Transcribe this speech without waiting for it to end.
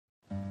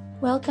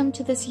Welcome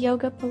to this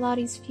Yoga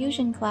Pilates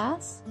Fusion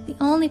class. The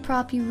only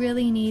prop you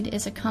really need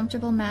is a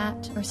comfortable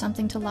mat or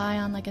something to lie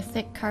on like a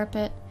thick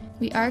carpet.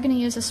 We are going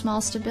to use a small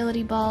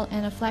stability ball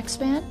and a flex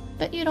band,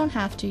 but you don't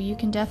have to. You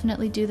can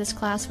definitely do this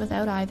class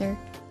without either.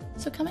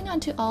 So coming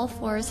onto all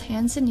fours,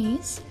 hands and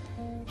knees,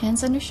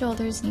 hands under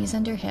shoulders, knees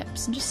under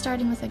hips, and just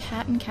starting with a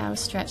cat and cow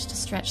stretch to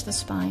stretch the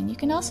spine. You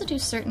can also do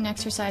certain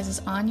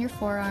exercises on your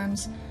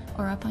forearms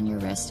or up on your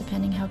wrists,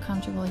 depending how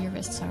comfortable your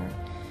wrists are.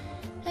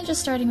 And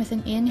just starting with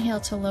an inhale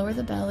to lower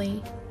the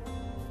belly,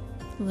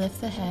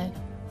 lift the head,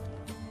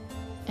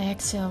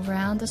 exhale,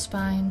 round the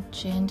spine,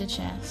 chin to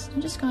chest,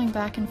 and just going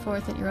back and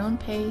forth at your own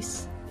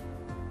pace.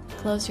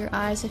 Close your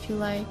eyes if you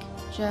like,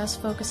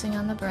 just focusing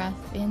on the breath,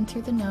 in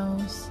through the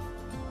nose,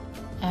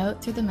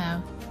 out through the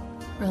mouth.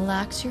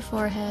 Relax your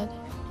forehead,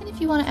 and if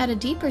you want to add a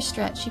deeper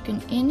stretch, you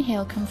can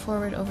inhale, come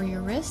forward over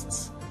your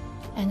wrists,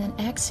 and then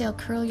exhale,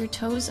 curl your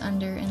toes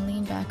under and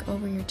lean back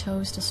over your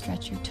toes to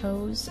stretch your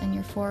toes and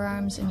your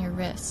forearms and your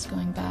wrists,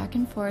 going back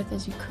and forth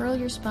as you curl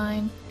your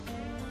spine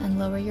and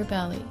lower your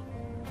belly.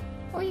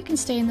 Or you can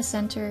stay in the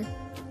center,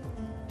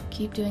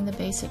 keep doing the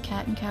basic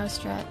cat and cow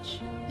stretch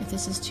if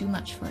this is too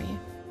much for you.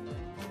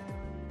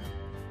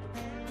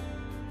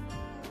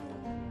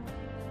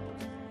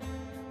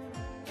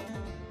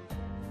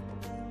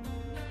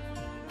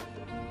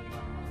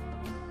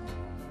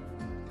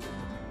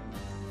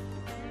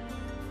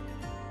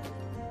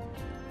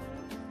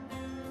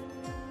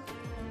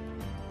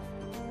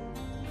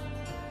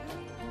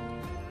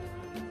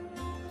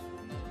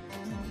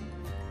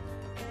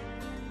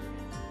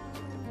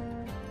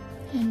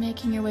 And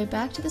making your way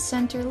back to the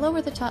center,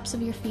 lower the tops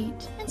of your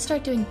feet and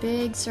start doing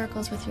big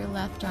circles with your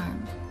left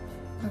arm.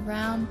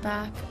 Around,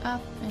 back,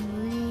 up,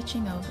 and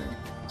reaching over.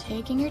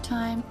 Taking your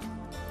time.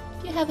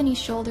 If you have any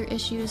shoulder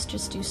issues,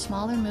 just do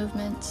smaller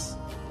movements.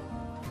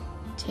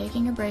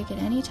 Taking a break at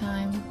any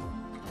time.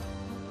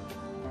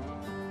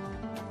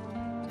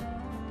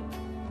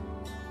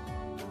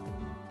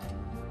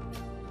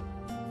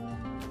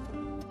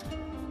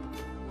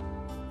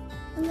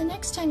 And the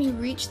next time you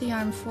reach the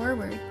arm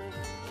forward,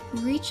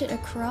 reach it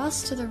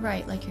across to the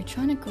right like you're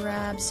trying to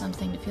grab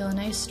something to feel a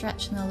nice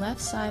stretch in the left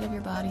side of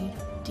your body.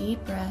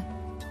 Deep breath.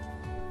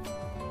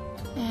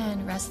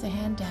 And rest the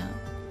hand down.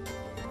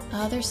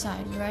 Other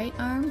side, right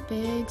arm,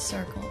 big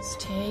circles,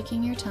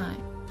 taking your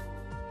time.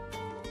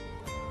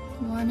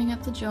 Warming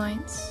up the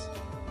joints,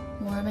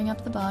 warming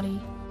up the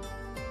body.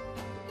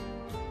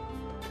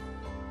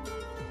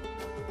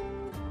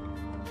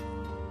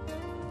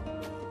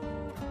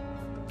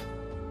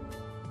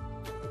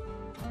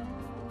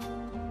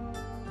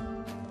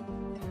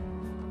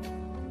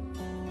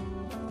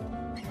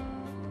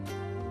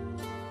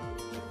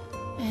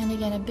 And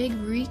again, a big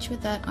reach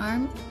with that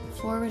arm,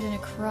 forward and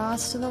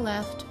across to the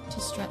left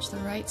to stretch the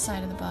right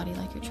side of the body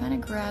like you're trying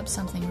to grab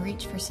something,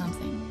 reach for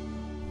something.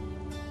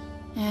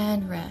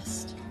 And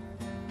rest.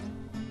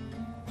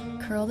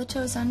 Curl the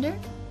toes under,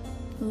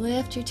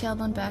 lift your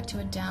tailbone back to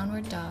a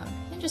downward dog,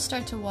 and just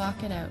start to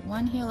walk it out.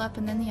 One heel up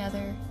and then the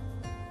other.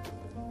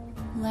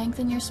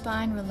 Lengthen your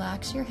spine,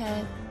 relax your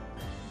head.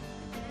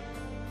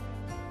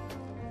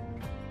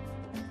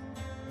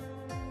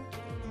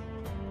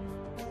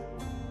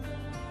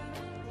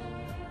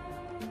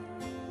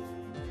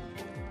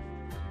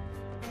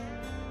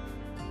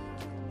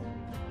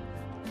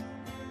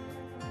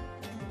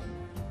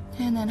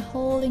 And then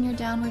holding your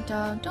downward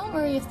dog. Don't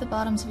worry if the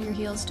bottoms of your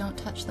heels don't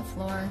touch the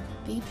floor.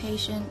 Be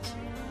patient.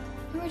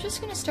 And we're just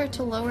going to start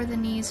to lower the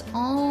knees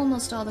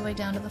almost all the way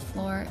down to the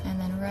floor and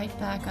then right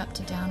back up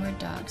to downward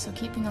dog. So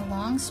keeping a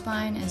long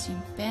spine as you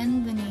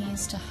bend the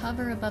knees to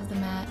hover above the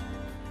mat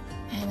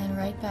and then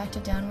right back to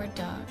downward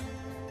dog.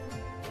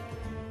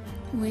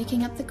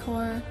 Waking up the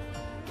core.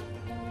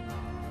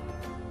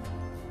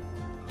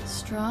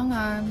 Strong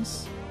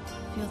arms.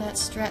 Feel that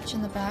stretch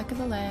in the back of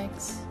the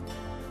legs.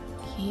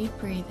 Keep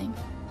breathing.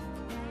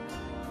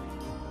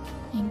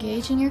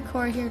 Engaging your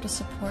core here to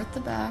support the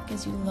back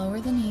as you lower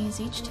the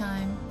knees each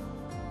time.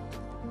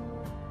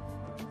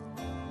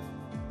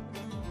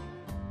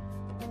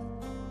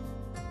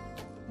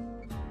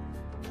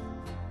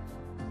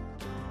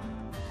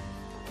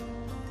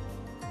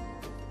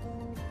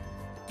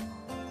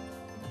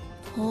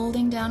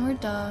 Holding downward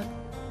dog.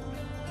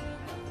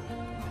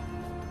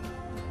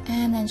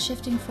 And then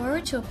shifting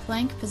forward to a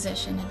plank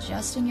position,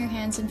 adjusting your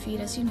hands and feet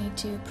as you need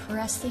to.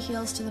 Press the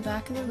heels to the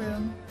back of the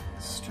room.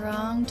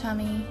 Strong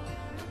tummy.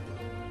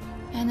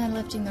 And then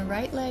lifting the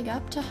right leg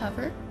up to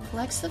hover.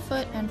 Flex the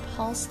foot and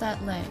pulse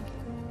that leg.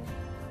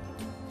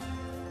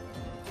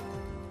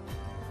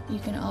 You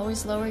can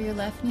always lower your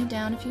left knee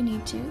down if you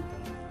need to.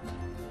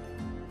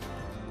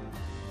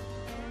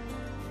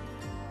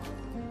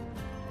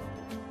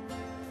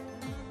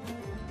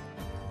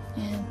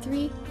 And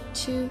 3,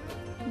 2,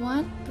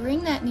 1.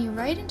 Bring that knee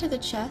right into the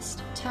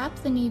chest, tap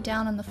the knee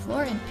down on the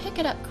floor and pick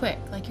it up quick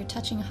like you're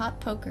touching hot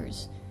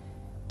pokers.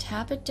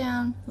 Tap it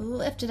down,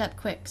 lift it up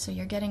quick so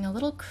you're getting a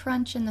little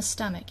crunch in the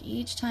stomach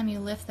each time you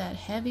lift that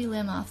heavy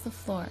limb off the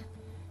floor,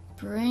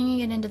 bringing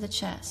it into the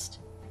chest.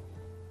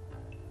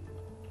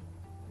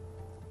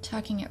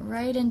 tucking it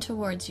right in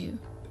towards you.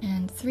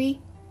 And 3,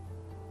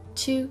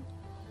 2,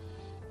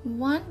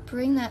 1.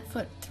 Bring that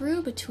foot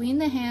through between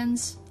the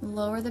hands,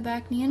 lower the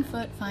back knee and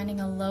foot, finding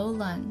a low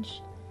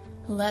lunge.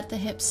 Let the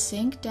hips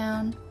sink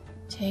down,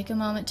 take a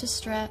moment to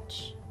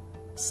stretch,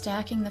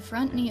 stacking the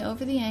front knee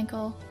over the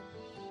ankle.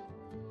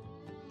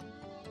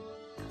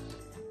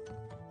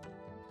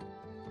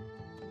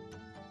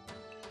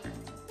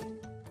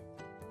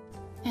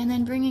 And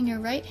then bringing your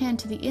right hand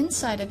to the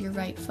inside of your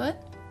right foot,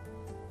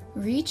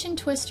 reach and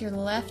twist your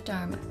left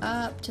arm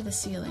up to the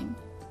ceiling.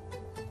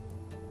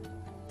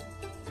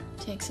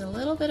 Takes a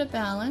little bit of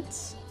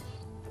balance,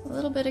 a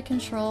little bit of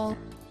control.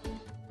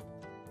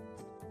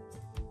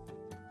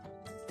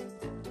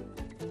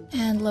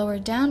 And lower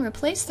down,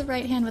 replace the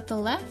right hand with the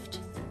left,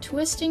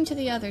 twisting to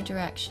the other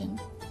direction.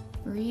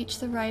 Reach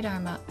the right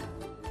arm up.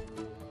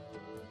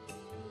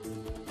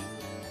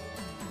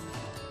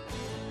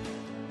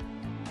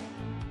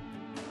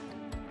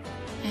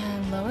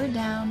 And lower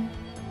down.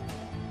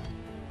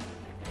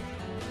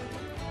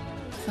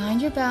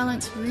 Find your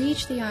balance,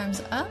 reach the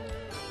arms up.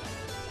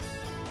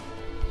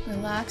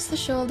 Relax the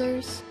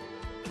shoulders.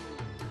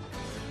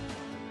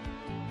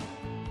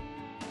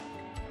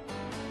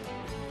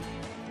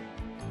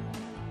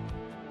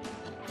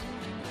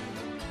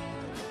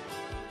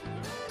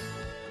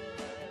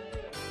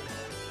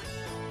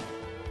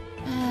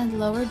 And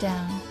lower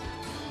down.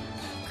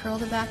 Curl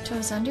the back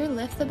toes under,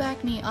 lift the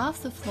back knee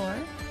off the floor.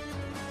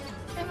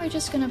 And we're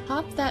just going to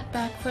pop that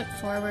back foot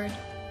forward,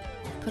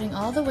 putting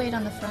all the weight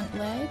on the front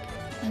leg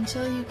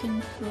until you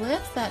can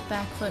lift that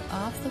back foot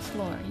off the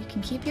floor. You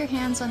can keep your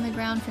hands on the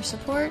ground for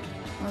support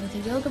or with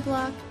a yoga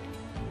block,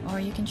 or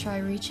you can try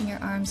reaching your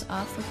arms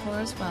off the floor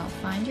as well.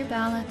 Find your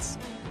balance.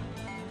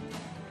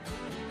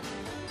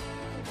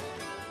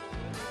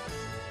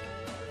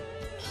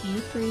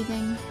 Keep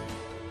breathing.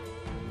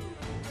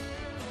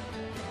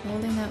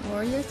 Holding that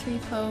warrior 3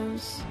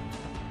 pose.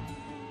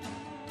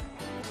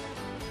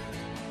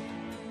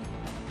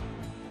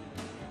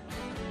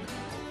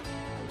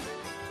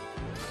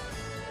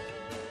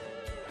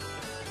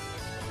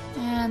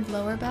 And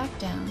lower back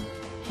down.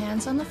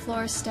 Hands on the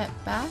floor, step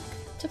back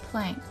to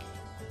plank.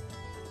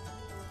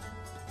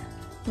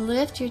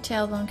 Lift your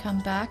tailbone,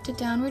 come back to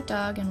downward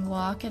dog and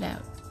walk it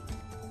out.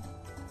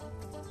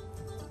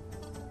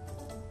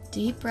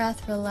 Deep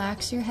breath,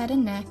 relax your head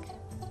and neck.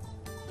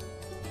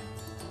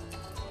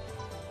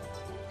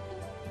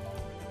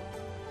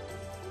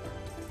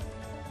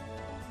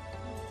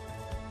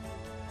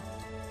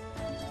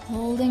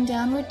 Holding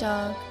downward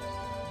dog.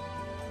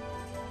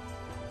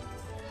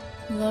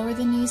 Lower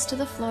the knees to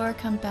the floor,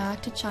 come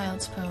back to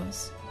child's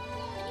pose.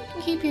 You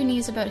can keep your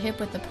knees about hip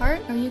width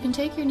apart, or you can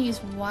take your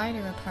knees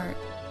wider apart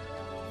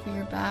for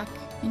your back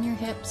and your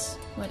hips,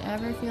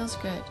 whatever feels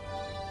good.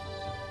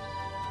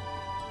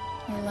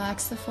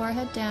 Relax the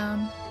forehead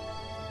down.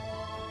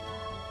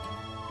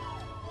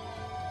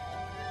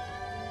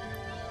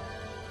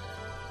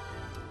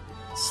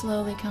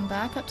 Slowly come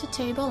back up to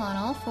table on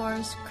all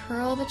fours,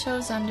 curl the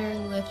toes under,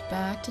 lift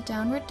back to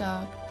downward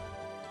dog.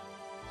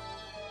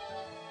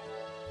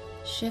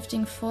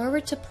 Shifting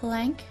forward to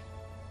plank.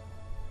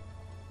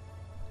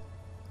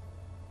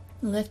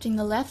 Lifting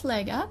the left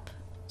leg up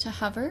to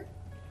hover,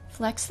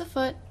 flex the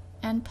foot,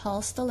 and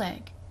pulse the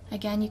leg.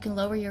 Again, you can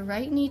lower your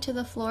right knee to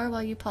the floor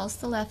while you pulse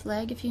the left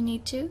leg if you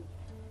need to.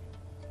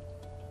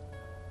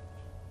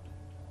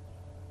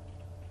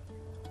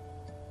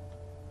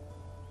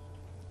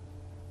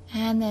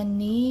 And then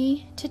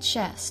knee to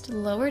chest,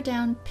 lower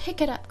down,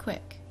 pick it up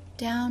quick.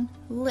 Down,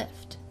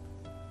 lift.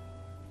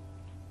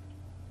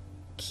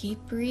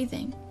 Keep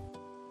breathing.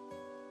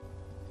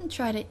 And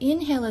try to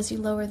inhale as you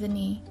lower the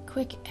knee.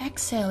 Quick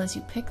exhale as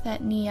you pick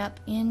that knee up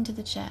into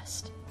the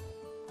chest.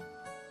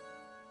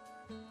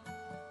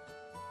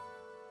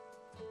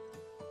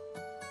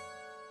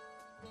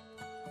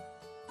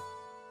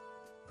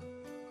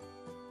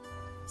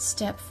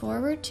 Step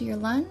forward to your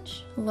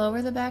lunge,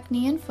 lower the back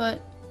knee and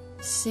foot,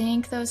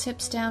 sink those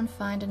hips down,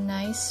 find a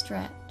nice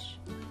stretch.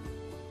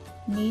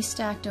 Knee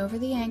stacked over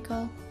the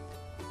ankle.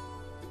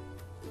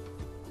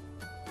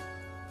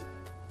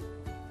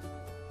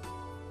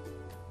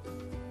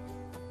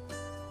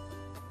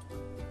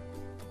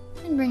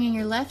 And bringing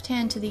your left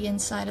hand to the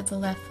inside of the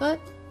left foot,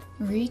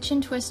 reach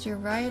and twist your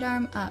right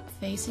arm up,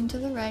 facing to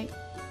the right.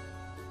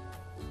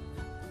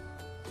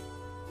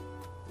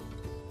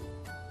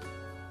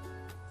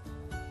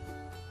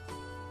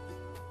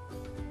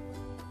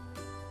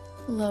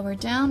 Lower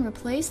down,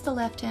 replace the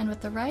left hand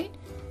with the right,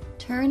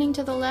 turning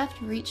to the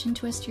left, reach and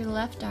twist your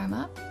left arm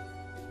up.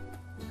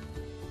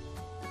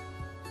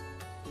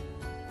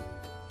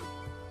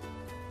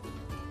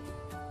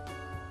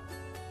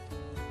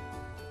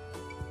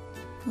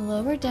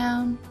 Lower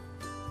down,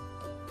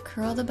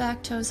 curl the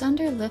back toes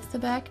under, lift the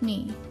back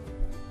knee.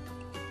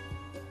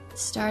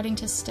 Starting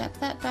to step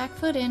that back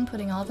foot in,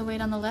 putting all the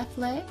weight on the left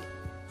leg,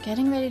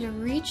 getting ready to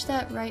reach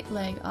that right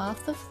leg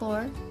off the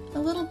floor, a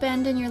little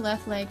bend in your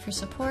left leg for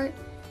support,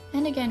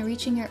 and again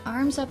reaching your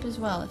arms up as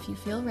well if you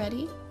feel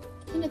ready,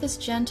 into this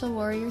gentle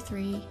warrior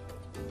 3.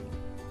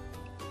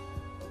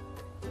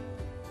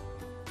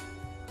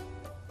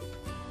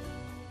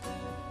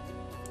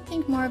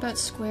 think more about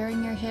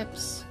squaring your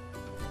hips.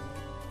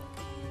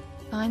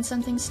 Find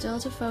something still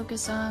to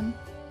focus on.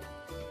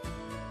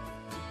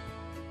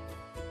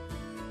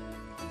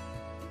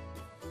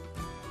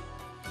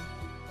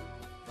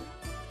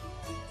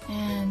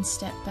 And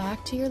step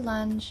back to your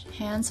lunge,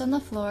 hands on the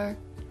floor.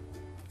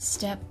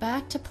 Step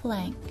back to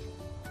plank.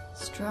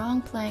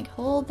 Strong plank,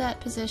 hold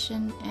that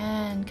position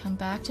and come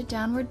back to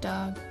downward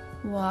dog.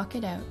 Walk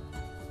it out.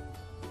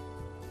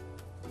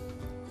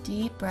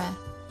 Deep breath.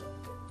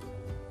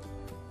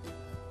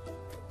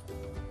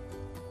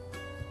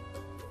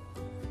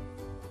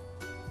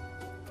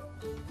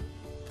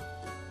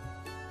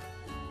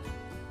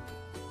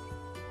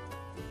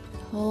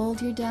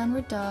 Hold your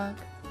downward dog.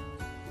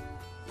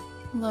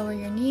 Lower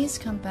your knees,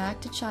 come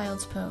back to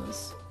child's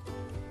pose.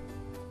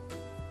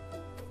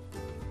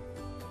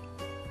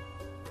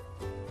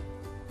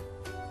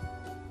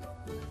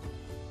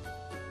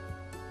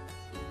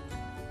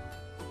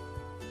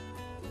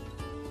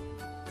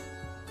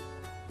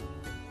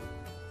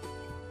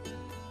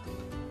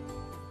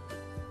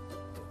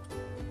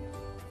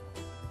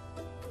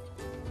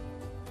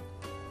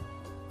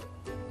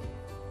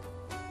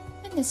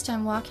 And this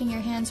time walking your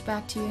hands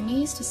back to your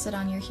knees to sit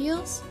on your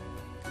heels.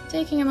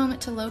 Taking a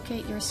moment to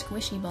locate your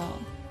squishy ball.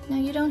 Now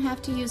you don't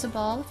have to use a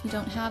ball if you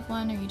don't have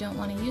one or you don't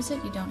want to use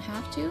it, you don't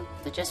have to,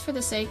 but just for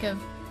the sake of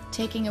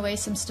taking away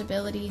some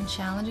stability and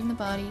challenging the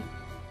body,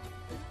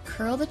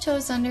 curl the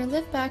toes under,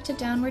 lift back to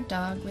downward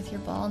dog with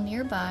your ball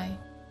nearby.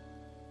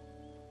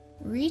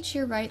 Reach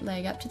your right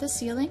leg up to the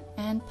ceiling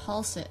and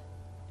pulse it.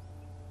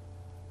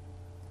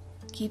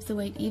 Keep the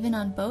weight even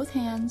on both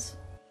hands.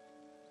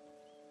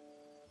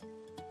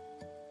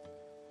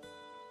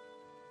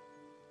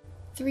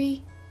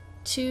 Three,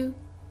 2,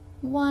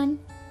 1,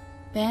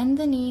 bend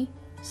the knee,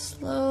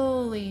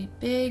 slowly,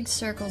 big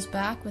circles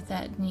back with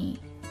that knee.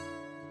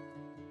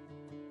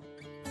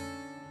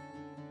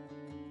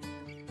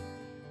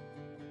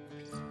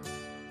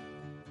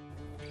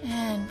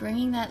 And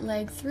bringing that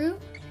leg through,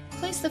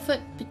 place the foot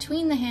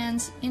between the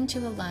hands into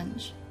a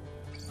lunge.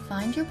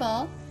 Find your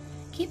ball,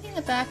 keeping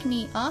the back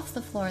knee off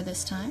the floor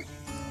this time.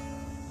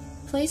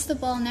 Place the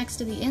ball next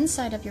to the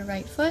inside of your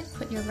right foot,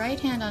 put your right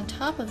hand on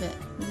top of it,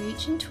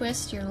 reach and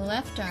twist your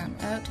left arm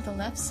out to the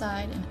left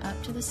side and up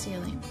to the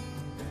ceiling.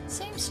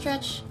 Same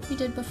stretch we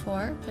did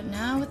before, but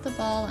now with the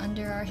ball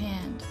under our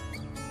hand,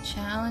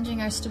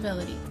 challenging our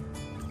stability.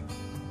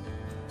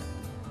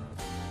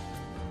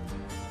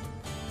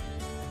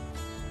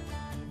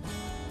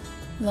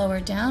 Lower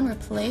down,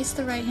 replace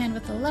the right hand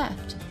with the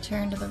left,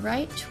 turn to the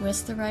right,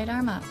 twist the right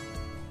arm up.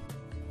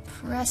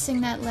 Pressing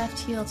that left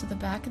heel to the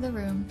back of the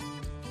room.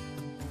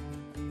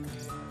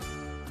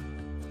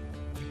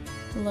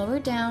 Lower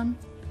down,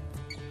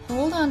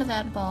 hold onto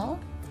that ball,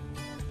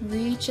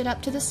 reach it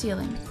up to the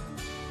ceiling.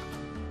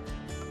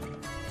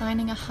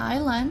 Finding a high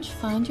lunge,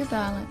 find your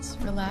balance,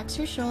 relax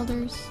your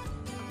shoulders.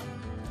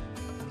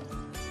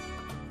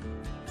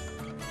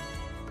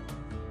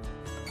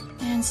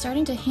 And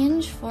starting to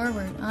hinge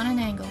forward on an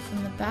angle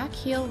from the back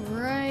heel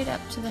right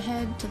up to the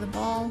head to the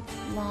ball,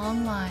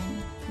 long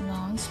line,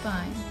 long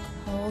spine.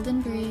 Hold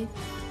and breathe.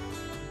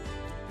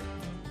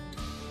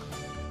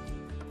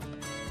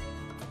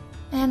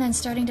 And then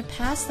starting to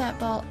pass that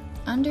ball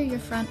under your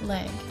front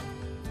leg.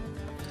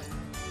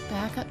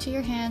 Back up to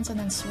your hands and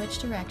then switch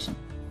direction,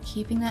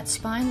 keeping that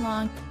spine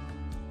long.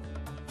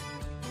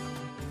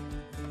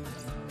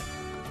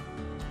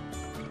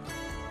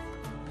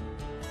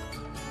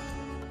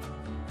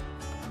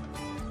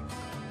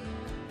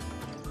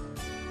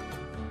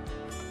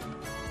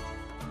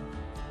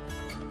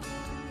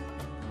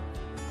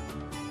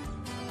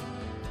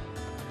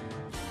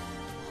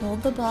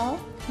 Hold the ball,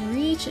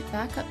 reach it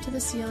back up to the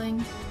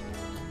ceiling.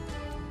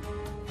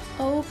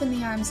 Open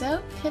the arms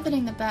out,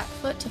 pivoting the back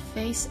foot to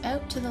face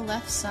out to the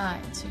left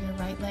side. So your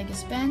right leg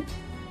is bent,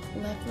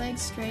 left leg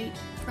straight,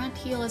 front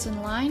heel is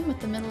in line with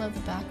the middle of the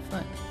back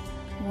foot.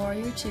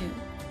 Warrior 2.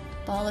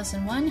 Ball is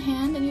in one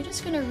hand and you're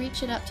just going to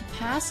reach it up to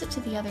pass it to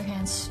the other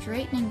hand,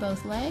 straightening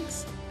both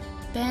legs,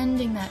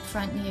 bending that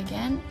front knee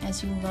again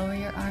as you lower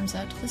your arms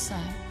out to the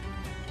side.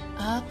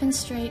 Up and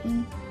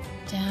straighten,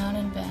 down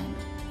and bend.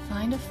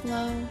 Find a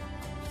flow,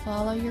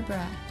 follow your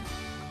breath.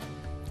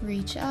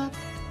 Reach up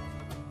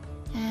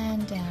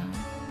and down.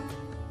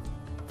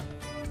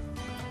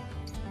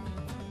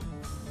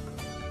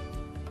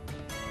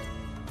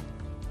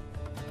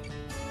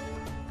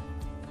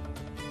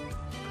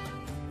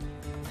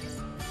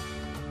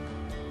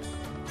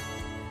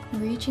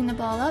 Reaching the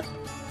ball up,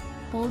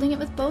 holding it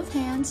with both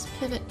hands,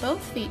 pivot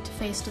both feet to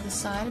face to the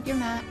side of your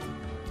mat,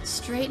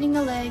 straightening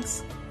the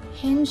legs,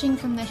 hinging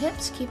from the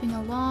hips, keeping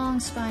a long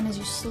spine as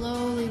you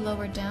slowly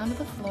lower down to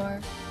the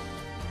floor.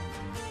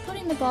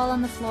 Putting the ball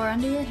on the floor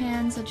under your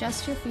hands,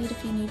 adjust your feet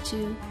if you need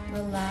to,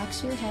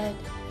 relax your head.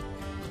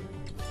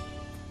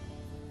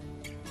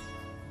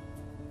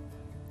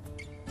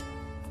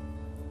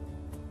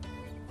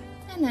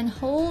 And then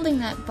holding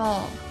that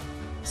ball,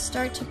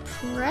 start to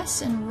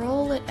press and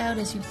roll it out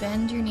as you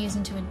bend your knees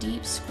into a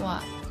deep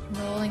squat.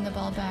 Rolling the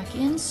ball back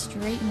in,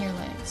 straighten your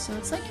legs. So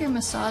it's like you're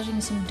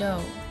massaging some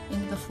dough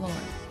into the floor.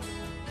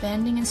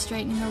 bending and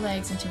straightening the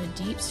legs into a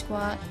deep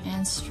squat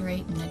and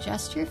straighten.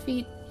 Adjust your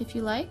feet if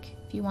you like,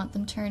 if you want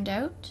them turned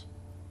out.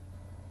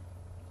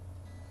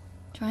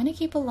 Trying to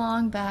keep a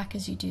long back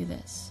as you do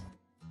this.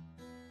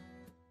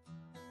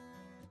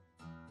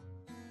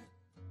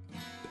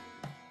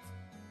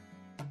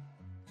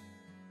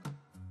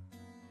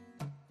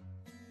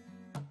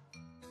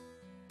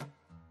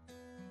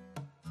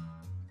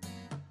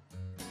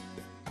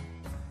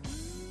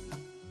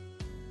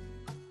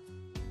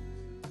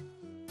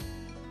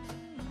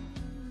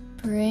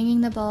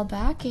 Bringing the ball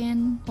back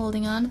in,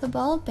 holding on to the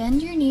ball,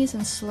 bend your knees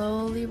and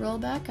slowly roll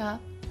back up.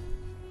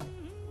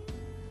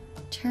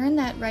 Turn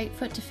that right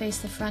foot to face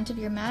the front of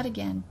your mat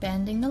again,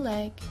 bending the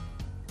leg.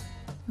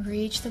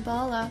 Reach the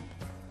ball up.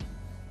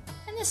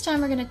 And this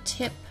time we're going to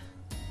tip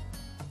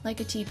like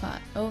a teapot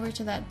over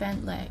to that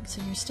bent leg.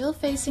 So you're still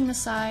facing the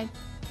side.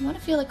 You want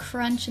to feel a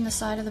crunch in the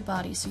side of the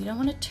body, so you don't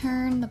want to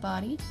turn the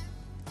body.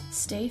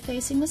 Stay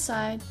facing the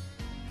side.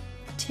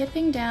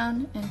 Tipping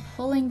down and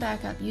pulling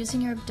back up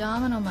using your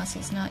abdominal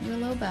muscles, not your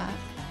low back.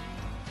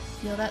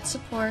 Feel that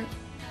support.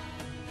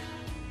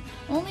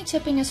 Only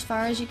tipping as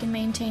far as you can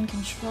maintain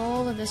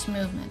control of this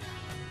movement,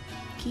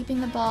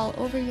 keeping the ball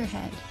over your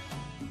head.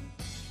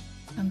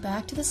 Come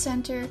back to the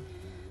center,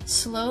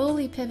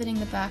 slowly pivoting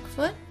the back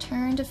foot,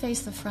 turn to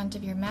face the front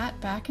of your mat,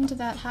 back into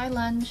that high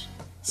lunge,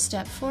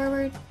 step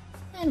forward,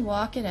 and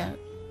walk it out.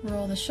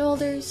 Roll the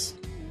shoulders.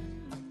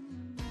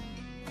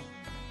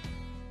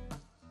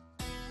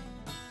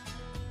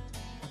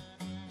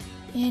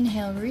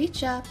 Inhale,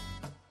 reach up.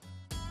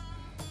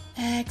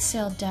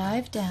 Exhale,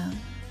 dive down.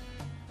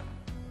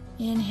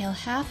 Inhale,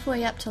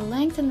 halfway up to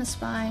lengthen the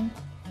spine.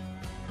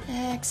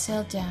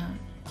 Exhale, down.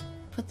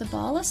 Put the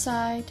ball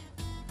aside.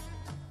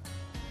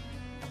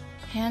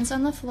 Hands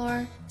on the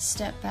floor,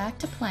 step back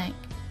to plank.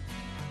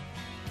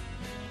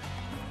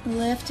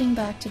 Lifting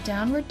back to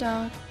downward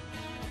dog.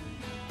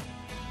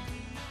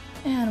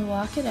 And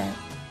walk it out.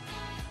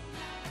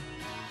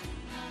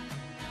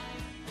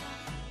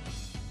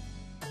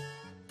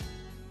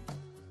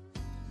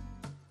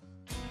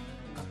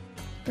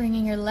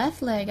 Bringing your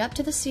left leg up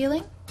to the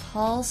ceiling,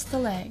 pulse the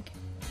leg.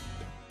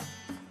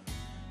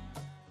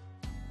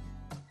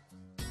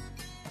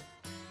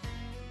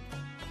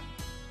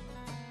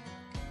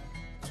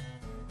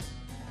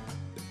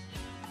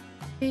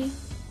 Three,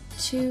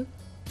 two,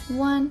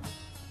 one.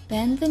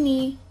 Bend the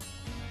knee.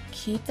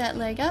 Keep that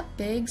leg up,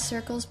 big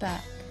circles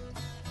back.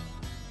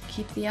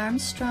 Keep the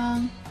arms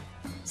strong,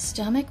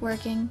 stomach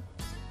working.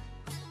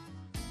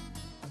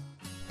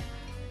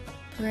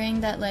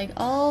 Bring that leg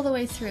all the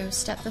way through.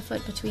 Step the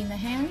foot between the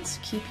hands.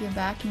 Keep your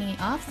back knee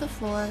off the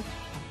floor.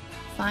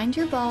 Find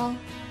your ball.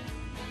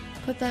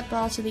 Put that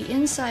ball to the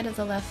inside of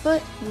the left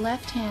foot.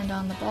 Left hand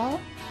on the ball.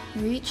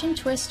 Reach and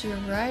twist your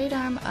right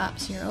arm up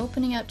so you're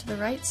opening out to the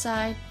right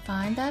side.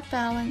 Find that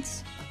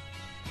balance.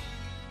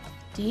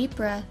 Deep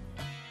breath.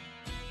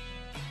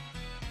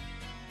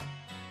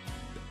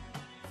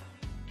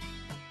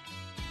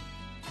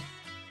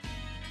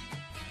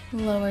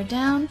 Lower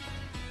down.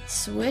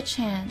 Switch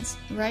hands.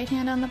 Right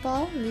hand on the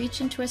ball, reach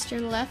and twist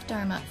your left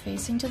arm up,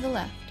 facing to the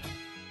left.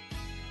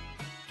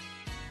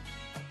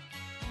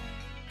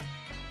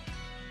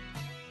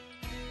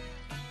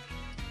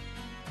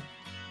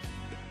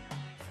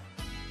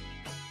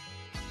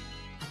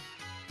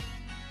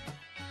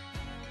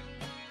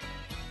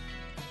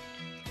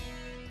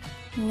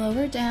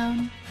 Lower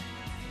down.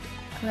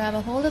 Grab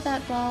a hold of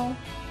that ball,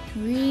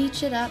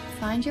 reach it up,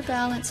 find your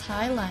balance,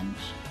 high lunge.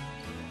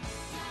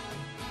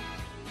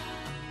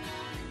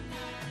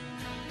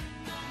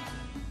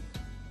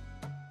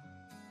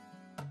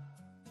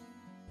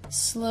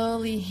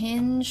 Slowly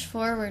hinge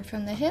forward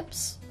from the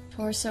hips.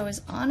 Torso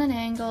is on an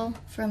angle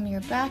from your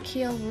back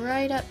heel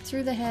right up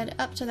through the head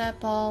up to that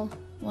ball.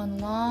 One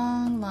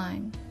long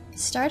line.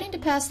 Starting to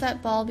pass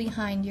that ball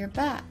behind your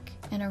back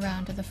and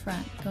around to the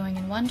front, going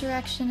in one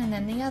direction and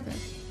then the other.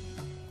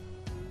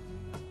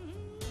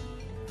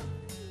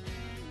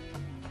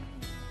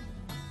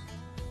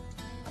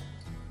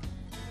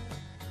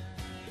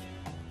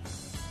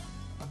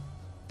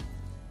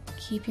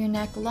 Keep your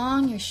neck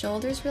long, your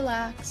shoulders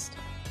relaxed.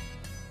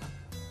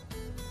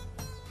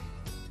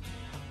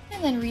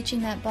 And then reaching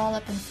that ball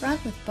up in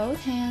front with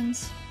both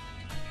hands.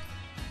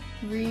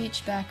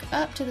 Reach back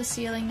up to the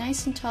ceiling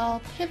nice and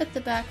tall. Pivot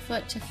the back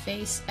foot to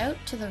face out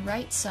to the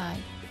right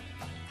side.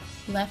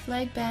 Left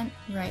leg bent,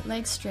 right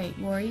leg straight.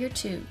 Warrior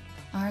two.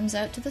 Arms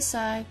out to the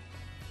side.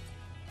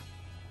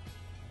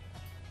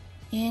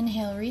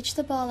 Inhale, reach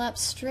the ball up,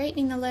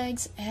 straightening the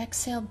legs.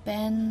 Exhale,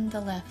 bend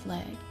the left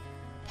leg.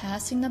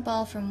 Passing the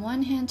ball from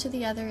one hand to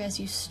the other as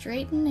you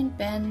straighten and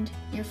bend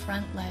your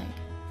front leg.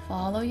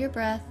 Follow your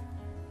breath.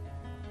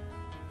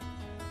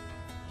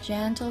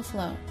 Gentle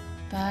flow,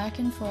 back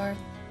and forth.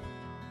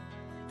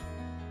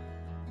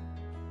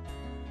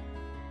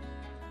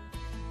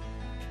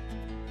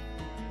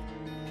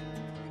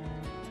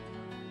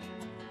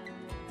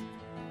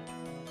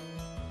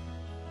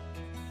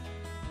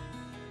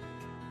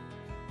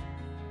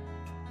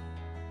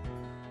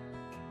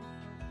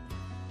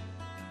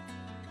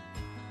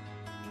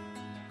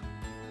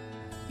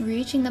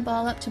 Reaching the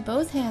ball up to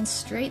both hands,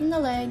 straighten the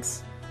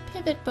legs,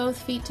 pivot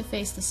both feet to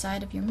face the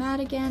side of your mat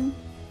again.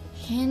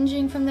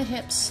 Hinging from the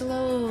hips,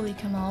 slowly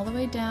come all the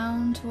way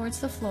down towards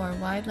the floor,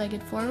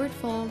 wide-legged forward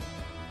fold,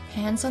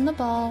 hands on the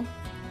ball.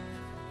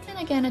 And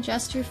again,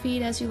 adjust your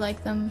feet as you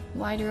like them,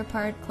 wider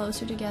apart,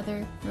 closer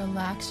together,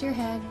 relax your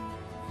head.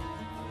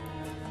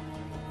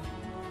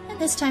 And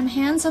this time,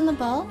 hands on the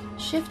ball,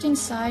 shifting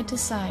side to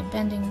side,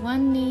 bending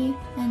one knee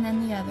and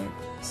then the other,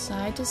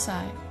 side to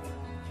side,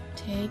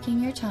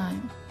 taking your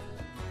time.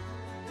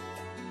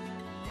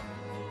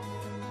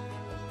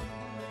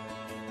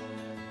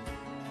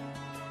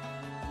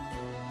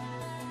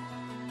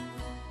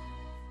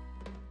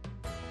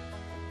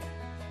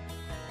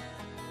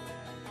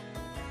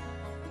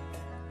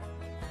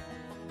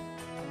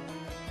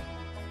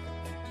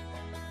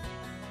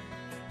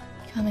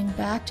 Coming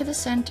back to the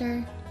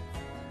center,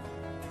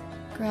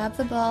 grab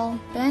the ball,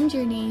 bend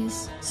your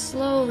knees,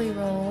 slowly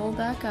roll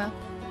back up.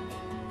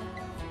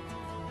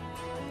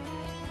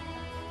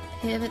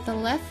 Pivot the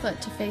left foot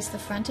to face the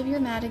front of your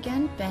mat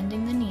again,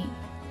 bending the knee.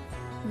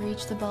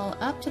 Reach the ball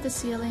up to the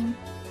ceiling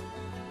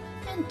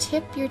and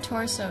tip your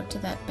torso to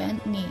that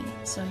bent knee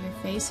so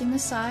you're facing the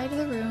side of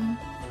the room,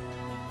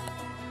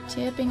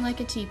 tipping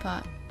like a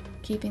teapot,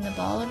 keeping the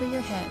ball over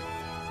your head.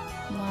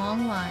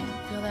 Long line.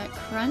 Feel that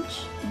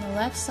crunch on the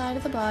left side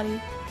of the body.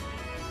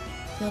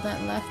 Feel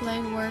that left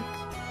leg work.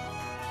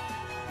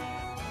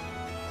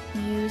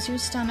 Use your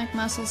stomach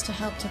muscles to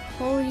help to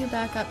pull you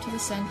back up to the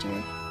center.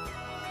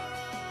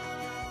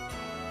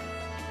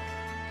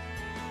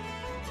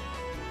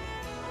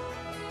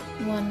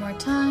 One more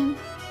time,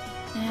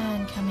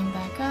 and coming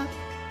back up.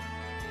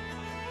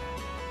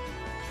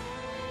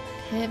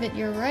 Pivot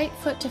your right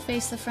foot to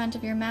face the front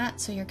of your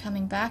mat so you're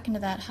coming back into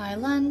that high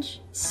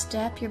lunge.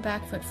 Step your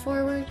back foot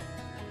forward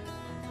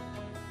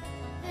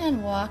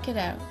and walk it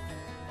out.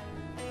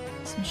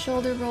 Some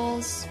shoulder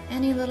rolls,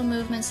 any little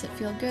movements that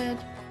feel good.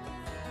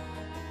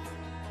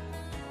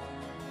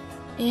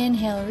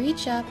 Inhale,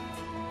 reach up.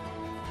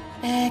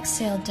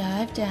 Exhale,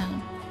 dive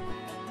down.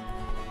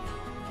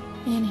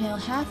 Inhale,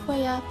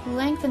 halfway up,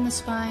 lengthen the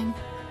spine,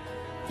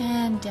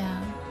 and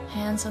down.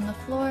 Hands on the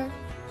floor,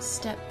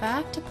 step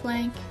back to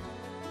plank,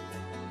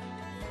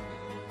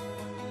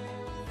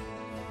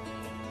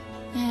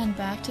 and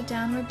back to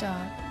downward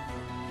dog.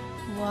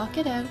 Walk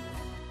it out.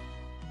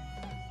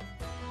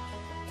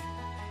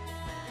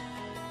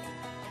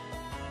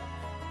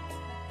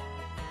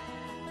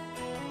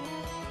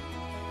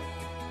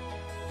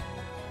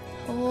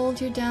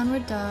 Hold your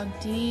downward dog,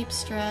 deep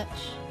stretch.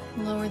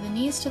 Lower the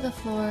knees to the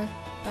floor,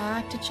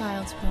 back to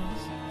child's pose.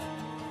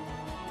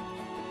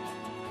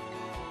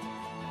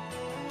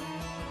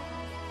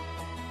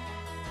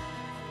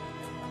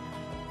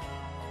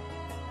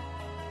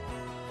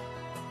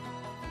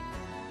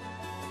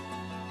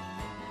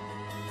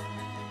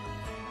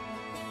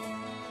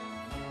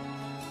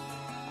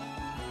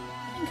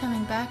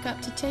 Coming back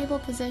up to table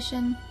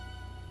position,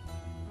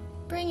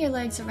 bring your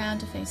legs around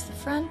to face the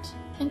front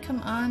and come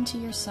on to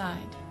your side,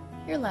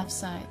 your left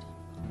side.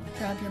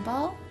 Grab your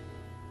ball,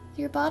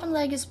 your bottom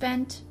leg is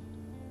bent,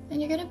 and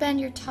you're going to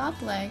bend your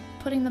top leg,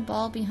 putting the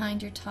ball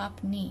behind your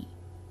top knee.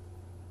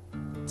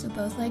 So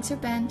both legs are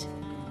bent,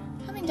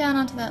 coming down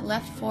onto that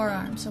left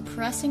forearm, so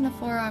pressing the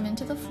forearm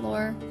into the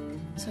floor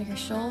so your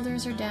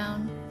shoulders are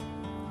down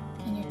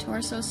and your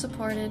torso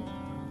supported.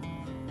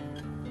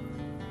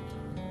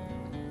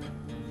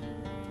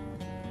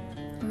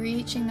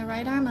 Reaching the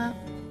right arm up,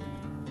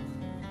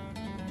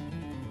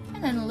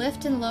 and then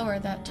lift and lower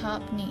that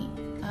top knee,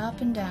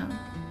 up and down.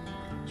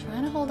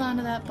 Trying to hold on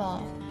to that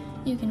ball.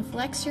 You can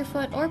flex your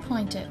foot or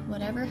point it,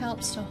 whatever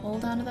helps to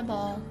hold on to the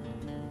ball.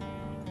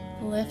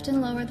 Lift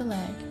and lower the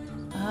leg,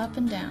 up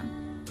and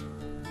down.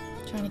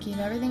 Trying to keep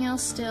everything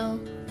else still.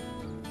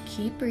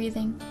 Keep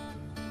breathing.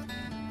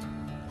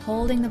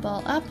 Holding the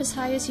ball up as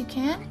high as you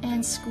can,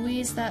 and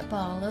squeeze that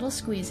ball, little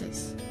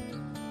squeezes.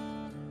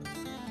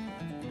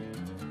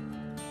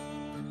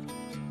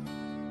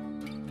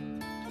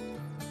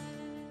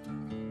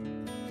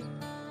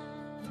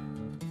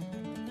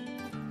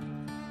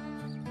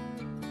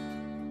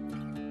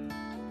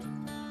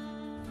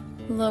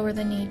 Lower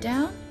the knee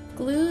down,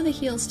 glue the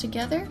heels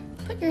together,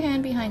 put your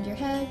hand behind your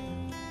head,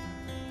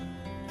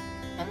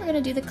 and we're going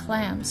to do the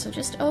clam, so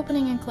just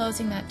opening and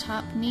closing that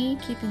top knee,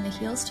 keeping the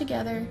heels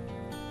together.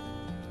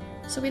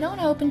 So we don't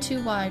want to open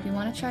too wide, we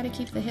want to try to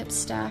keep the hips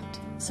stacked,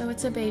 so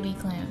it's a baby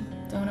clam.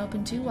 Don't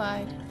open too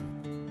wide.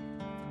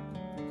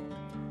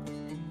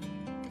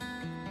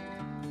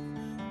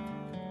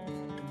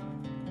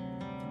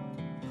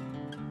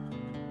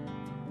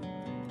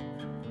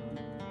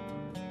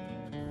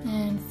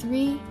 And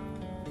 3,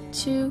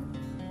 2,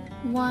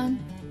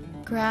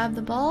 1, grab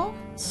the ball,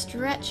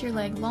 stretch your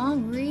leg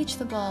long, reach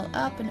the ball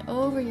up and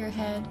over your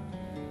head,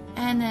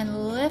 and then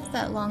lift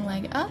that long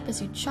leg up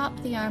as you chop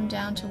the arm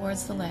down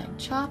towards the leg.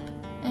 Chop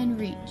and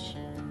reach,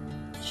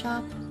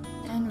 chop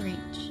and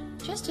reach.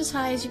 Just as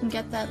high as you can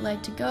get that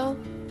leg to go,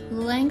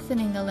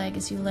 lengthening the leg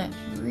as you lift.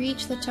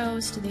 Reach the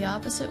toes to the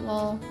opposite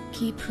wall.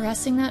 Keep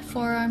pressing that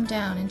forearm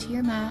down into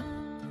your mat.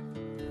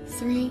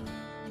 3,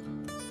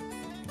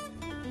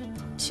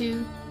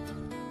 2,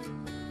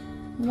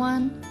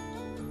 1.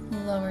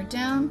 Lower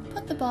down,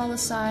 put the ball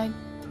aside,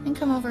 and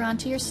come over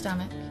onto your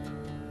stomach.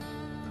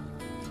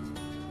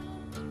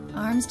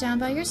 Arms down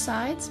by your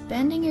sides,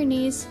 bending your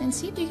knees, and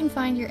see if you can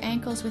find your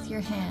ankles with your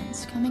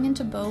hands, coming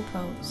into bow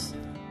pose.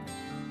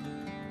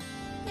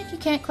 If you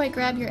can't quite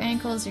grab your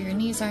ankles or your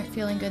knees aren't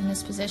feeling good in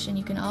this position,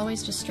 you can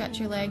always just stretch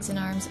your legs and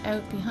arms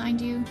out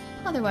behind you.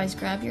 Otherwise,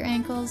 grab your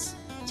ankles,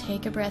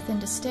 take a breath in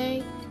to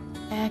stay,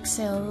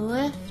 exhale,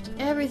 lift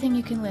everything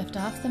you can lift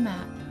off the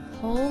mat.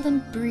 Hold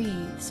and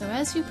breathe. So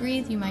as you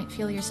breathe, you might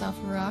feel yourself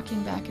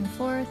rocking back and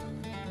forth,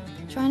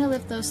 trying to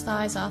lift those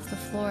thighs off the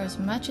floor as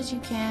much as you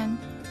can.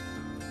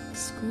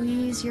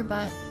 Squeeze your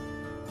butt,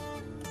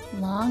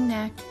 long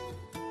neck.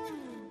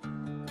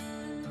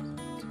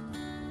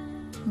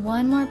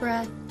 One more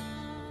breath,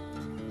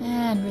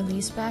 and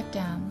release back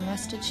down.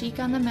 Rest a cheek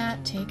on the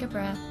mat, take a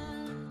breath.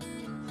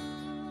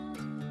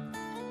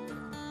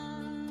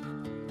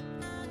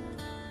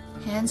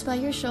 Hands by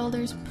your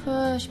shoulders,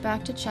 push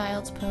back to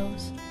child's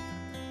pose.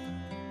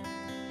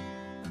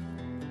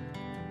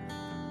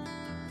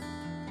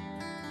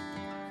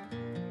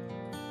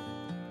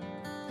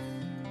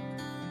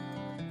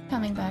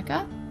 Coming back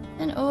up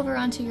and over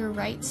onto your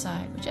right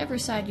side. Whichever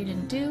side you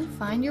didn't do,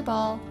 find your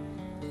ball.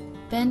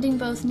 Bending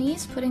both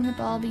knees, putting the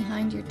ball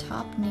behind your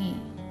top knee.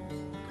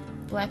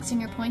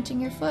 Flexing or pointing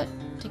your foot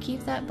to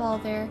keep that ball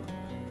there.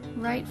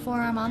 Right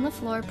forearm on the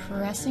floor,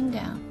 pressing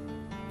down.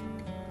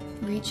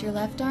 Reach your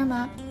left arm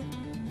up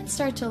and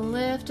start to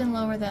lift and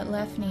lower that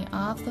left knee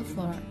off the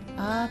floor,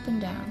 up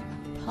and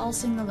down,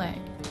 pulsing the leg.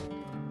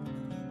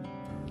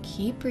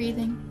 Keep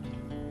breathing.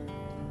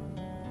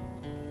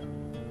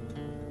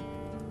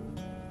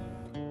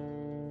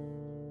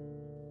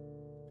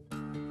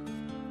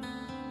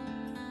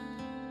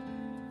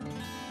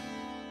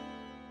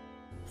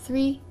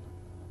 Three,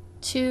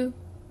 2,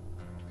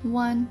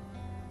 1,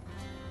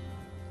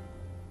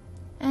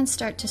 and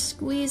start to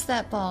squeeze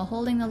that ball,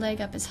 holding the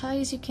leg up as high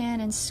as you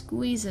can, and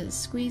squeezes,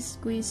 squeeze,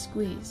 squeeze,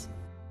 squeeze.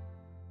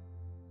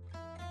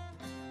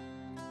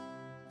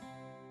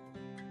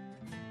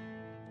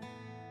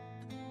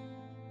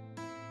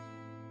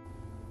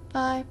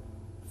 5,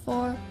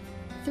 4,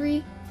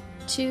 3,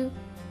 2,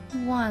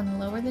 1.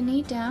 Lower the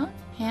knee down,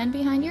 hand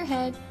behind your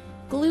head,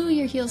 glue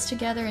your heels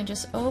together and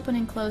just open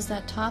and close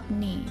that top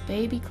knee,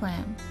 baby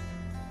clam.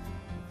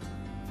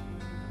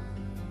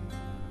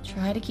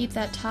 Try to keep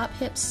that top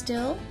hip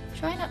still.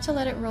 Try not to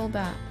let it roll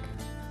back.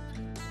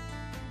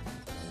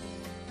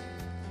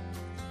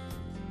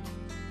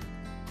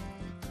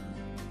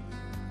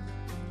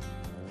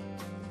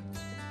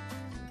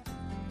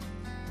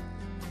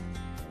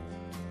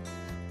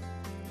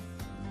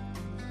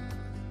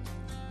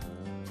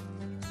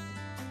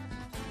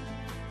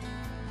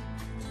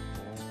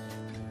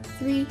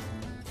 Three,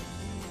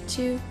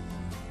 2,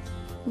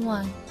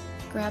 1.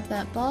 Grab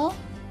that ball,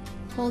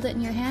 hold it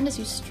in your hand as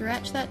you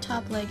stretch that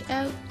top leg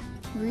out,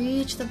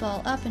 reach the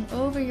ball up and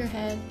over your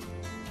head,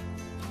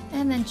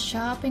 and then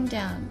chopping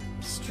down.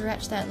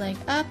 Stretch that leg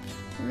up,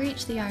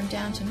 reach the arm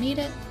down to meet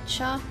it,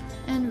 chop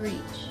and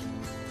reach.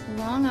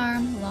 Long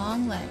arm,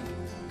 long leg.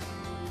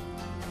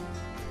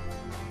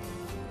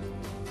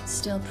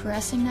 Still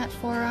pressing that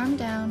forearm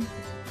down.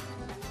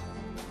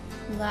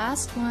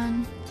 Last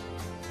one.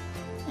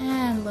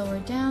 And lower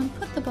down,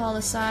 put the ball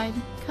aside,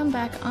 come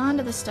back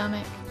onto the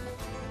stomach,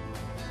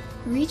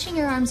 reaching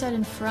your arms out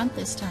in front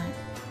this time.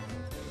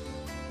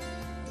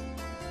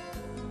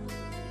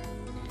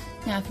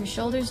 Now if your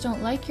shoulders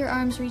don't like your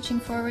arms reaching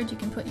forward, you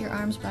can put your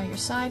arms by your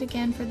side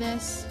again for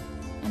this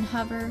and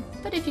hover,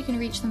 but if you can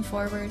reach them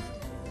forward,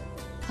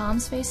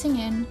 palms facing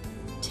in,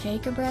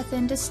 take a breath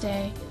in to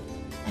stay.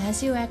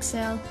 As you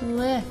exhale,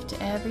 lift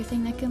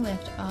everything that can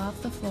lift off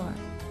the floor.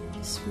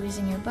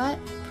 Squeezing your butt,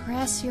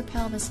 press your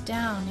pelvis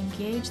down,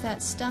 engage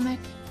that stomach,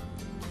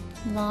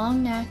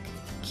 long neck,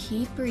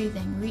 keep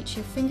breathing, reach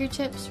your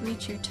fingertips,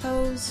 reach your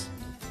toes.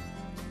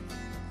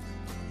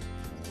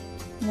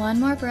 One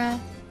more breath,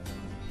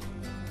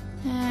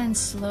 and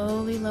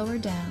slowly lower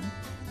down.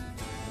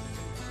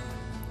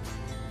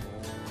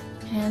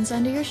 Hands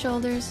under your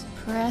shoulders,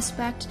 press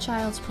back to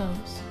child's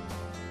pose.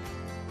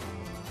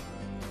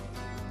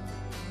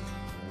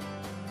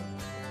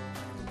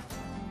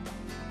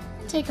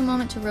 Take a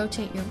moment to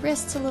rotate your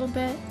wrists a little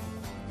bit.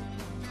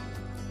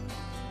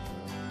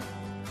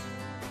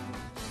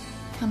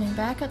 Coming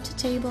back up to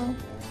table.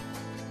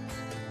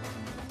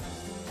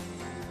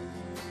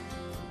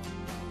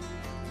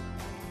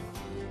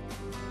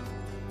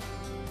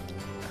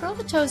 Curl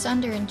the toes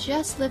under and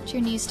just lift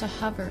your knees to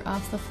hover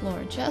off the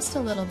floor, just a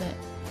little bit.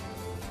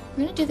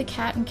 We're going to do the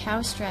cat and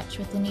cow stretch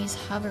with the knees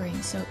hovering.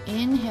 So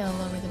inhale,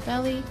 lower the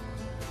belly.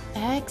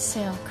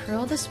 Exhale,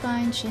 curl the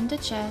spine, chin to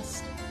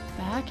chest.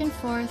 Back and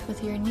forth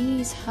with your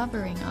knees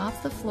hovering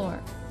off the floor.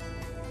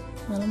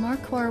 A little more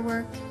core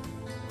work.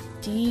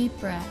 Deep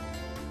breath.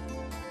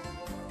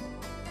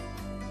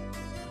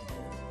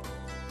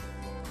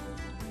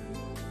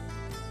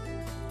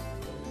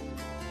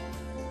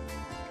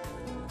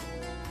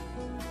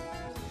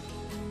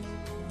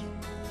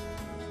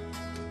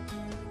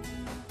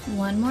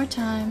 One more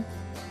time.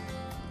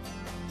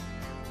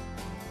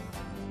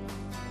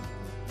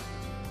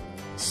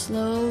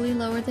 Slowly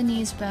lower the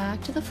knees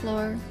back to the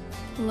floor.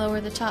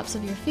 Lower the tops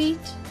of your feet.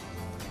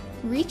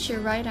 Reach your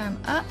right arm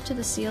up to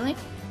the ceiling,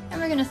 and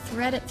we're going to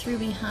thread it through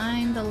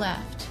behind the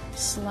left.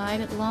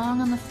 Slide it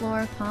long on the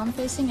floor, palm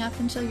facing up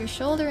until your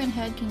shoulder and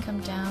head can come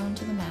down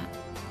to the mat.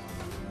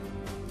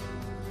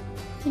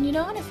 And you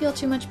don't want to feel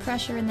too much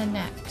pressure in the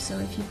neck, so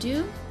if you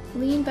do,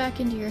 lean back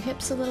into your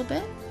hips a little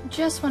bit.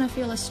 Just want to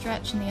feel a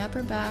stretch in the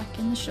upper back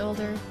and the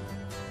shoulder.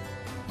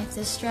 If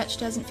this stretch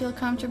doesn't feel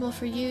comfortable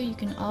for you, you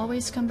can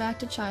always come back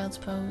to child's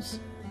pose.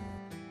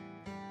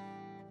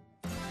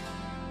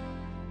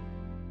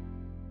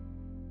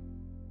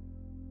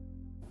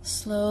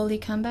 Slowly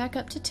come back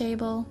up to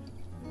table,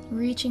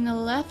 reaching the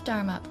left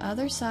arm up,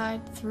 other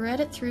side, thread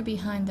it through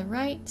behind the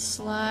right,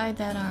 slide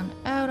that arm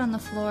out on the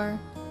floor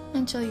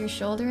until your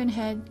shoulder and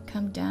head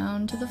come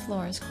down to the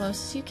floor as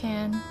close as you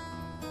can.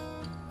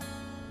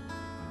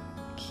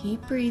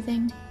 Keep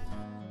breathing.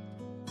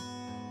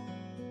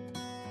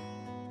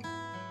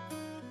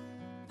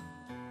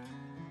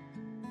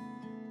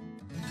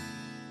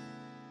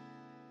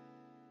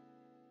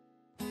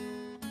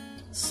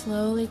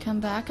 Slowly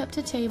come back up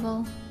to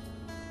table.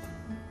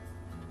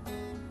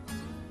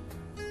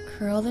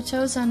 Curl the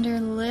toes under,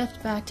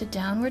 lift back to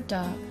downward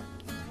dog.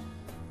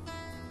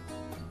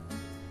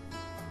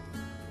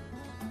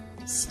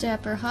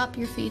 Step or hop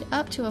your feet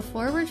up to a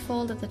forward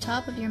fold at the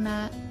top of your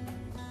mat.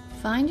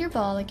 Find your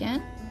ball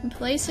again and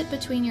place it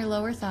between your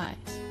lower thighs.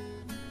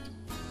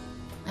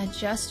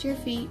 Adjust your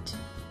feet.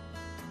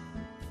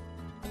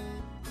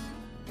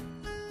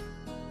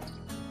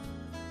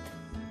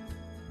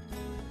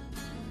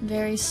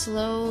 Very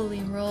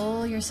slowly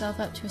roll yourself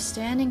up to a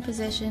standing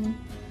position.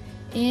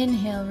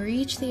 Inhale,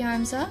 reach the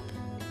arms up.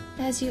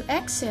 As you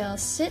exhale,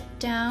 sit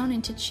down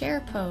into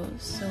chair pose,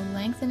 so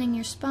lengthening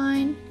your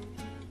spine.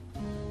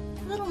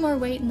 A little more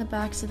weight in the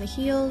backs of the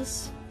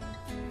heels.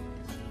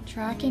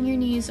 Tracking your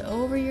knees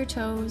over your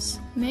toes,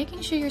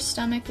 making sure your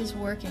stomach is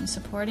working,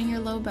 supporting your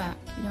low back.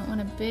 You don't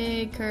want a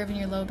big curve in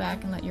your low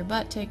back and let your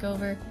butt take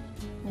over.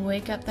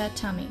 Wake up that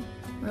tummy.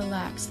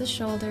 Relax the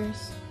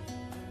shoulders.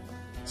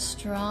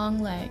 Strong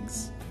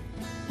legs.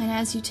 And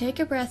as you take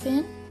a breath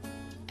in,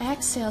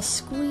 exhale,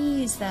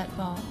 squeeze that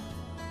ball.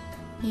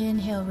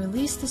 Inhale,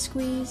 release the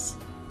squeeze.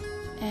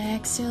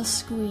 Exhale,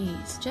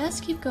 squeeze.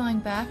 Just keep going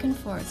back and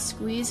forth,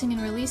 squeezing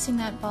and releasing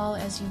that ball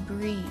as you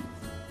breathe.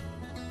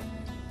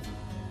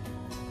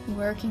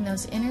 Working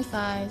those inner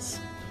thighs.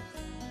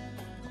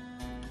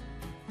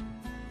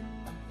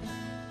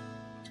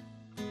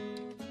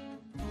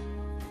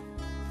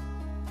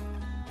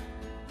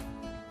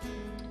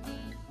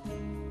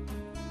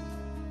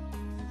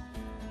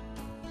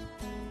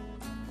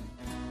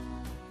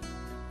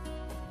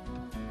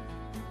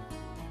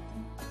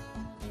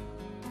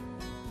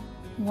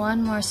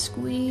 One more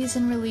squeeze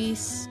and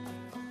release.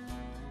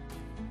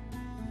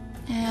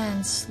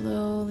 And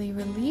slowly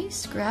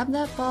release. Grab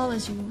that ball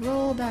as you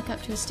roll back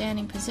up to a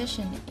standing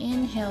position.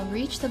 Inhale,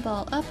 reach the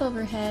ball up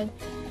overhead.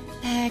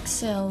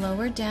 Exhale,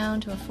 lower down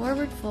to a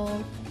forward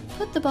fold.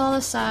 Put the ball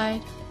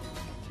aside.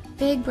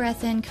 Big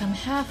breath in, come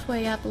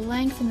halfway up,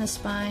 lengthen the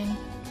spine.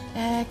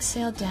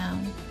 Exhale,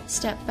 down.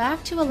 Step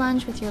back to a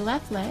lunge with your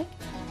left leg.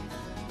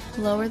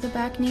 Lower the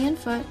back knee and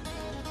foot.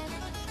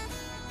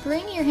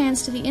 Bring your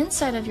hands to the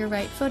inside of your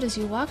right foot as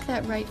you walk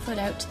that right foot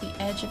out to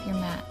the edge of your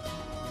mat.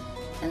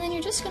 And then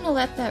you're just going to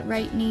let that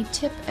right knee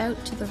tip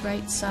out to the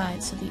right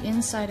side so the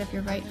inside of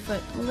your right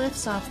foot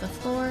lifts off the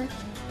floor.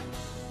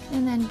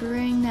 And then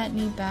bring that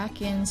knee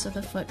back in so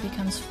the foot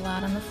becomes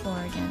flat on the floor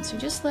again. So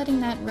just letting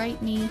that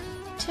right knee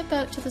tip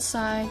out to the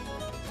side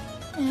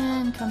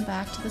and come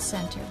back to the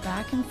center.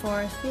 Back and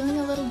forth, feeling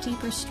a little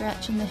deeper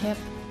stretch in the hip,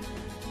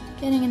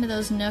 getting into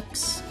those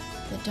nooks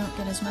that don't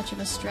get as much of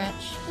a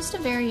stretch. Just a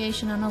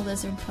variation on a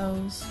lizard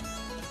pose.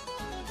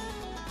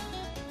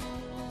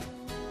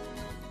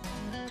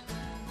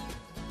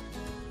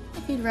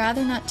 If you'd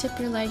rather not tip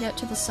your leg out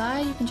to the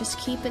side, you can just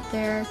keep it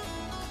there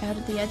out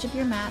at the edge of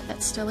your mat.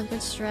 That's still a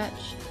good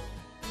stretch.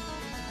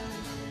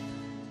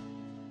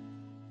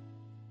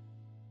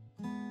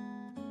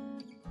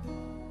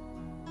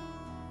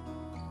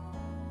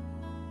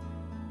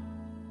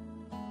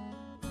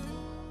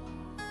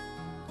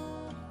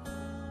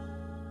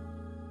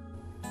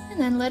 And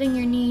then letting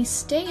your knee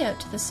stay out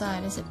to the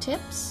side as it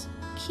tips.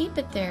 Keep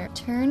it there.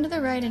 Turn to the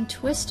right and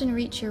twist and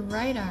reach your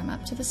right arm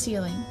up to the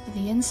ceiling.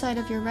 The inside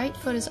of your right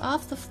foot is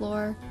off the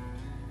floor.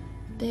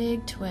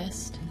 Big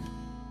twist.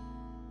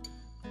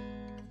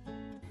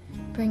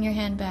 Bring your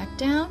hand back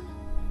down.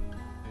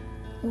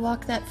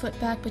 Walk that foot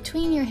back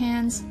between your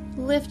hands.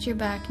 Lift your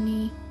back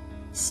knee.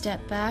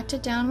 Step back to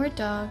downward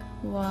dog.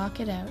 Walk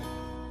it out.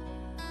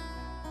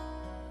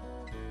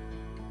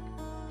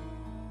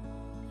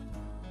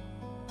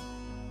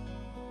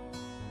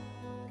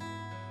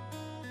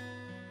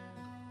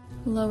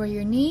 Lower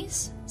your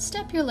knees,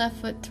 step your left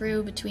foot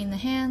through between the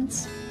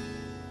hands,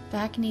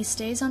 back knee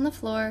stays on the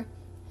floor,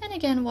 and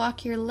again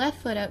walk your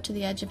left foot out to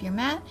the edge of your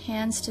mat,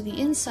 hands to the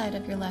inside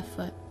of your left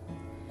foot.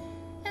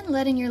 And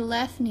letting your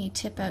left knee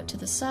tip out to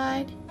the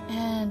side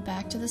and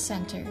back to the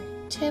center.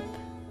 Tip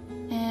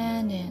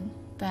and in.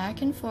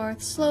 Back and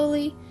forth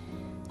slowly,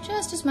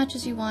 just as much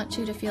as you want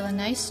to feel a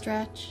nice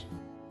stretch.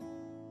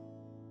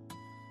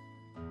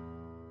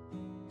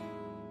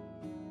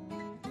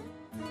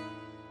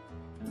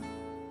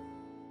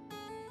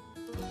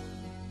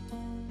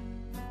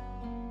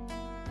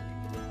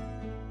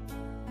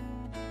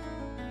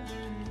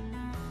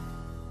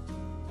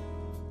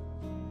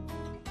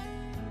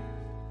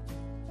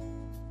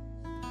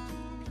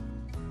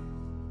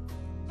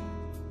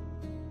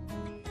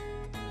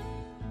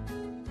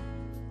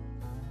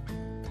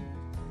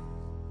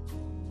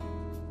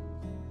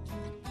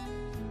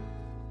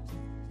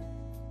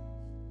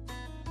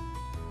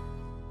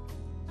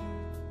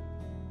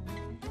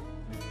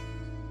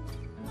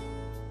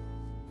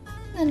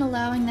 And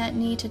allowing that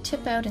knee to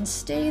tip out and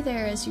stay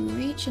there as you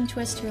reach and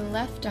twist your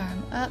left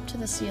arm up to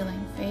the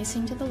ceiling,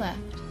 facing to the left,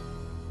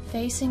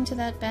 facing to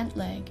that bent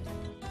leg.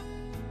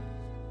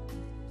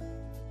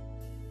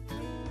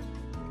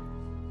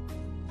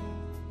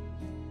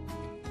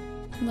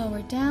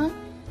 Lower down,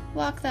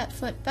 walk that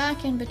foot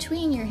back in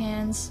between your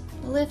hands,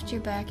 lift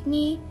your back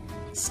knee,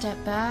 step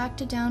back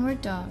to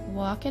downward dog,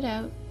 walk it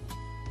out.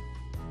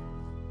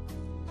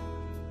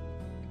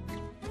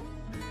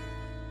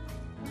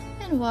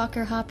 Walk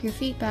or hop your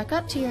feet back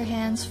up to your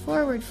hands,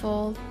 forward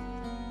fold.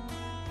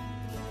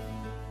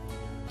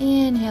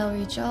 Inhale,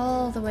 reach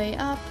all the way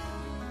up.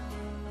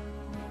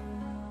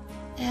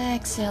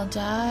 Exhale,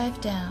 dive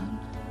down.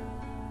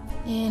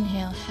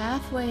 Inhale,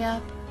 halfway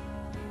up.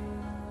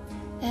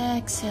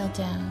 Exhale,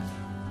 down.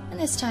 And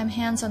this time,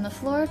 hands on the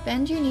floor,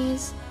 bend your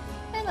knees,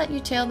 and let your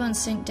tailbone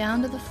sink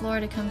down to the floor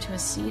to come to a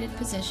seated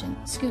position.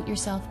 Scoot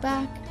yourself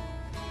back.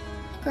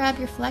 Grab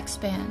your flex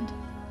band,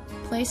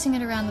 placing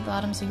it around the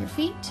bottoms of your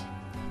feet.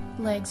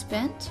 Legs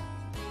bent.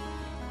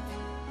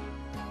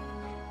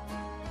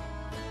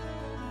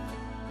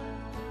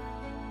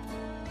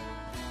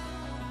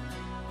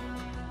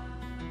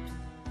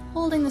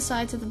 Holding the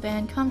sides of the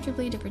band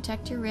comfortably to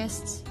protect your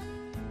wrists.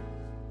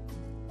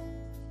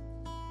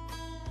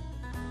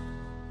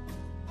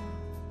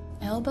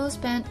 Elbows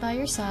bent by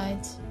your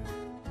sides.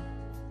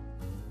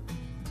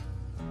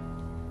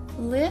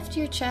 Lift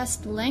your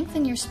chest,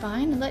 lengthen your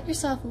spine, and let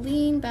yourself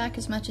lean back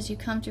as much as you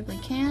comfortably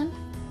can.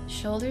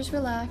 Shoulders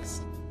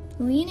relaxed.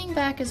 Leaning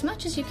back as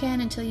much as you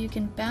can until you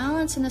can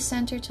balance in the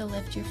center to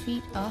lift your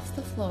feet off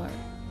the floor.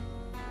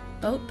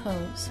 Boat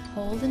pose,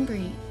 hold and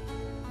breathe.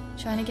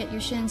 Trying to get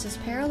your shins as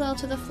parallel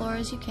to the floor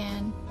as you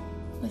can,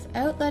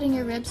 without letting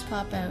your ribs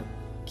pop out.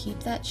 Keep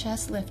that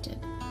chest lifted.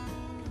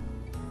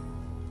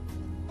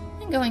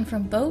 And going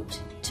from boat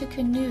to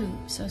canoe,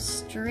 so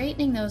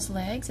straightening those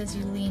legs as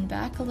you lean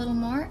back a little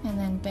more and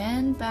then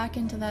bend back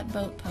into that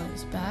boat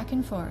pose, back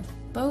and forth.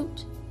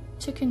 Boat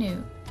to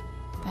canoe,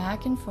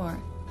 back and forth.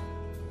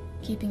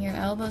 Keeping your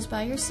elbows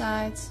by your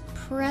sides,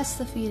 press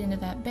the feet into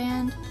that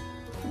band,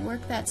 work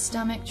that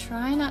stomach,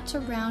 try not to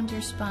round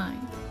your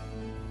spine.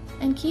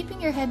 And keeping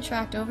your head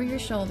tracked over your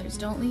shoulders,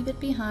 don't leave it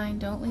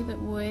behind, don't leave it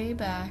way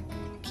back,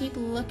 keep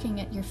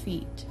looking at your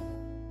feet.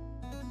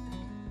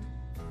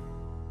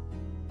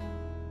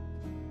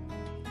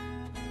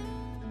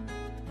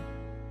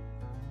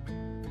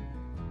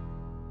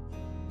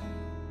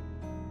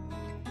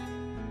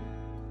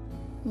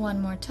 One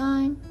more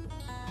time.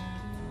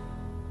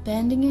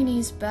 Bending your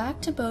knees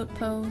back to boat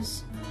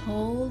pose,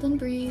 hold and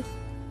breathe,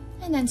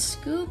 and then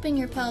scooping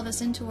your pelvis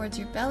in towards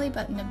your belly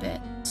button a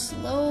bit.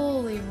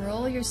 Slowly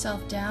roll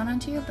yourself down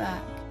onto your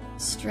back.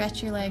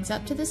 Stretch your legs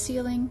up to the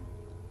ceiling,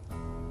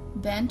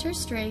 bent or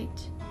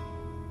straight,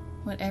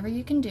 whatever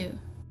you can do.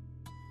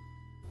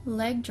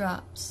 Leg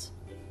drops,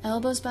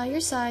 elbows by your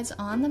sides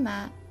on the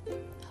mat,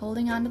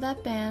 holding onto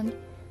that band,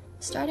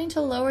 starting to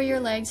lower your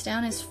legs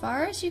down as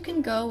far as you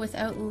can go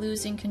without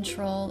losing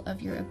control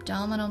of your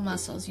abdominal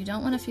muscles. You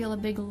don't want to feel a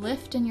big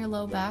lift in your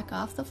low back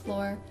off the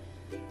floor,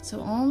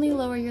 so only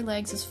lower your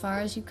legs as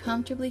far as you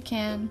comfortably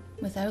can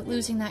without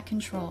losing that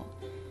control.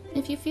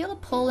 If you feel a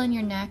pull in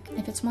your neck,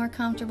 if it's more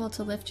comfortable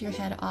to lift your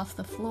head off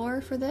the floor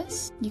for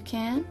this, you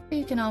can. Or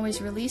you can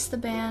always release the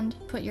band,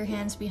 put your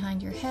hands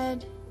behind your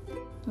head,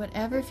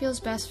 whatever feels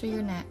best for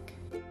your neck.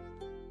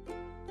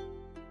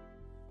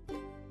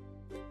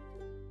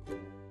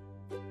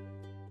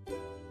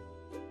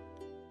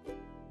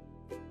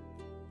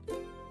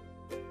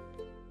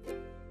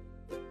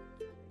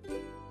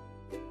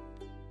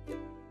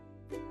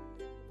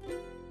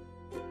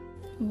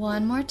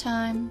 One more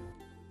time.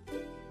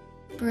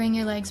 Bring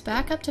your legs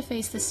back up to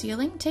face the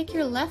ceiling. Take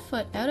your left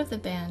foot out of the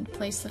band.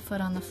 Place the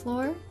foot on the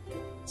floor,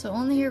 so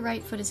only your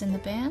right foot is in the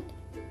band.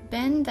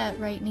 Bend that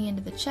right knee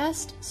into the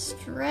chest.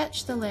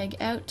 Stretch the leg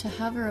out to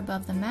hover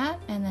above the mat,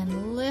 and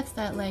then lift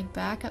that leg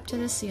back up to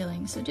the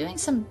ceiling. So doing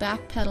some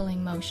backpedaling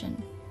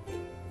motion.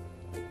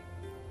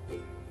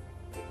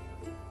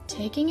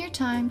 Taking your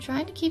time,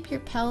 trying to keep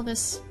your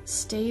pelvis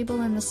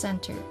stable in the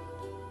center.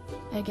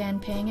 Again,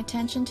 paying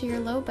attention to your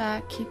low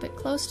back, keep it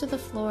close to the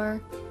floor,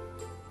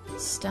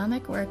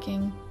 stomach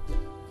working,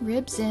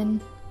 ribs in.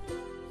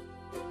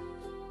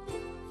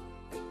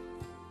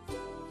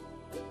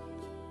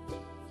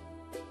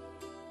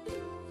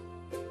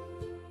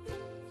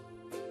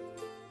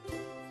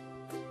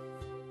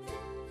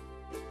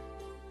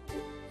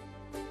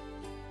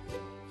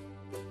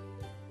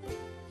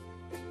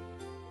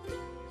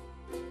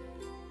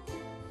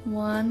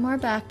 One more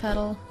back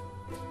pedal.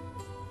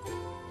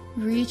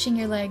 Reaching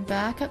your leg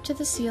back up to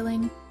the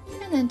ceiling,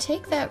 and then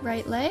take that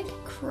right leg,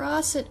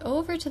 cross it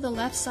over to the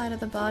left side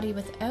of the body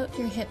without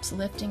your hips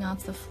lifting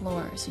off the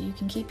floor. So you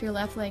can keep your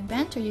left leg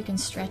bent or you can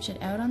stretch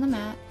it out on the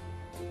mat.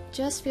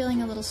 Just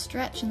feeling a little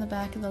stretch in the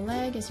back of the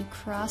leg as you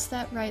cross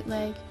that right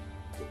leg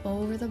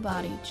over the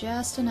body.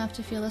 Just enough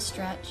to feel a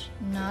stretch,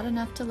 not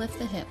enough to lift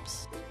the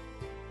hips.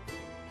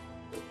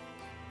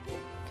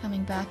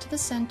 Coming back to the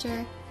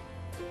center,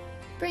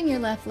 bring your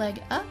left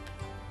leg up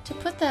to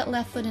put that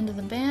left foot into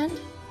the band,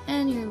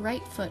 and your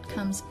right foot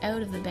comes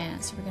out of the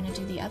band. So we're going to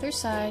do the other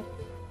side.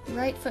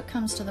 Right foot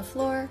comes to the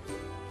floor.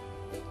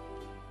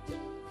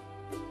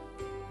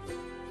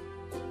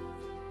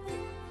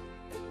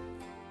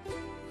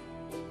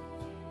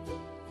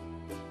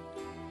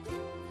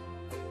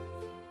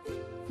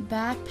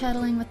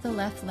 Backpedaling with the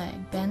left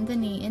leg. Bend the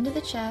knee into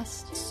the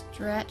chest,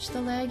 stretch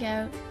the leg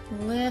out,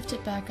 lift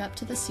it back up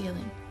to the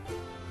ceiling.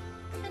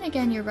 And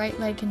again, your right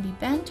leg can be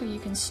bent or you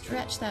can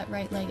stretch that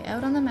right leg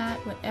out on the mat,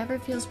 whatever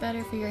feels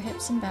better for your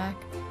hips and back.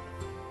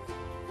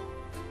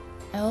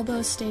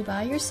 Elbows stay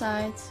by your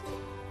sides.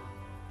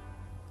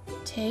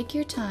 Take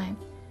your time.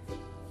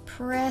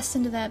 Press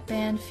into that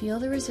band,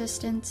 feel the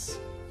resistance,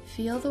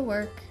 feel the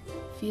work,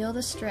 feel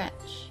the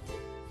stretch.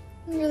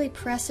 And really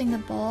pressing the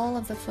ball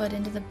of the foot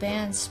into the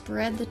band,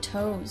 spread the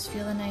toes,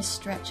 feel a nice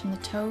stretch in the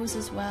toes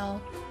as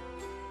well.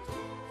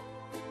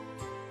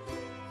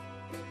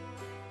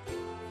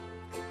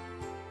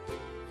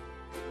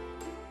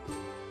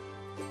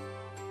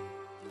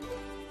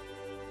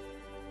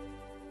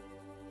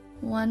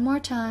 One more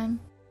time.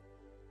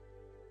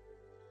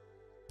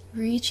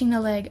 Reaching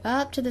the leg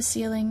up to the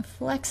ceiling,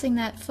 flexing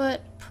that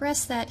foot,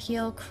 press that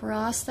heel,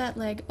 cross that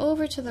leg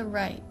over to the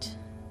right,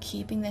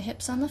 keeping the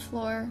hips on the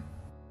floor.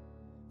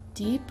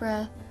 Deep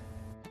breath.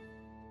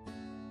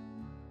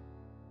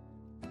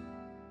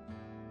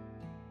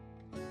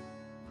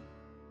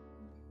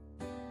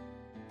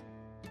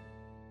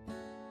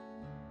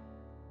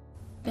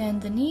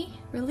 Bend the knee,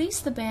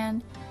 release the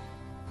band,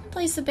 and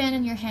place the band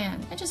in your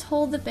hand. And just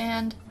hold the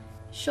band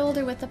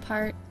shoulder width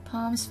apart,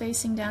 palms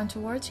facing down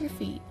towards your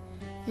feet.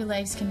 Your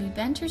legs can be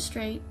bent or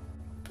straight.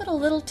 Put a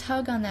little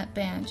tug on that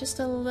band, just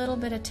a little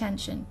bit of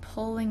tension,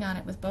 pulling on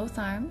it with both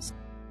arms.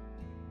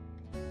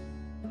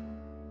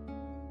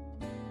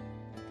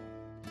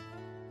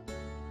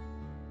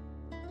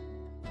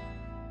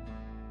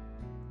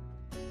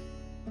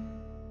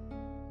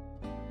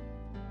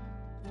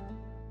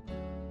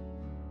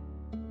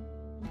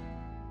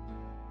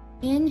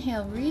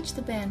 Inhale, reach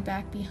the band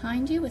back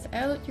behind you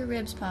without your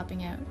ribs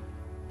popping out.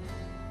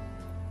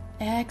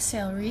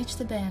 Exhale, reach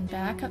the band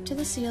back up to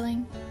the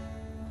ceiling.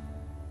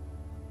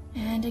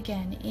 And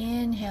again,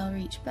 inhale,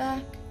 reach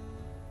back.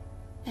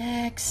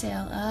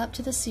 Exhale, up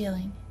to the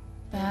ceiling.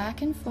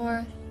 Back and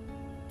forth.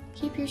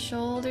 Keep your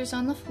shoulders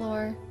on the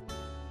floor.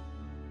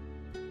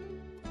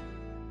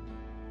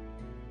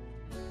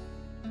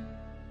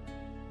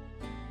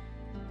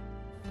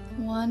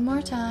 One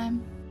more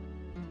time.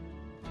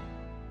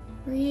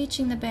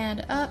 Reaching the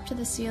band up to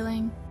the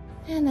ceiling,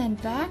 and then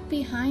back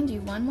behind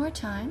you one more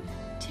time.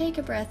 Take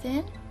a breath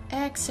in,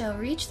 exhale,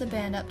 reach the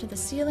band up to the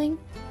ceiling,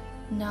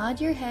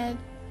 nod your head,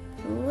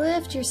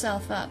 lift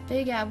yourself up.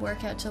 Big ab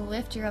workout to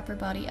lift your upper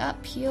body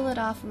up, peel it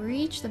off,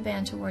 reach the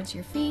band towards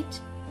your feet.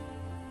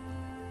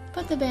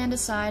 Put the band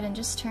aside and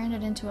just turn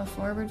it into a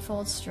forward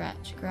fold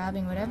stretch,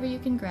 grabbing whatever you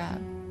can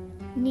grab.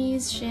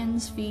 Knees,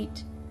 shins,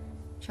 feet.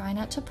 Try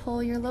not to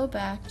pull your low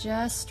back,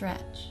 just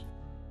stretch.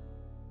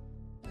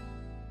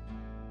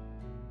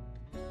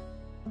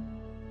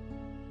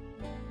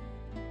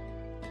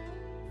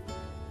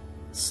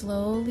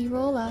 Slowly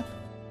roll up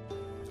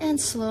and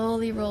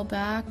slowly roll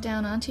back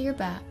down onto your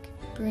back.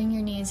 Bring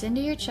your knees into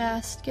your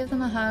chest, give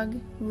them a hug,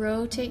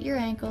 rotate your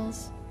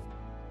ankles.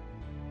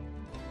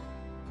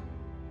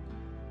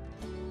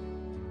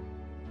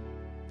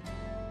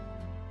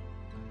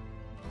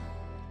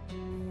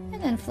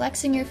 And then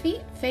flexing your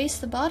feet, face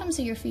the bottoms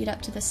of your feet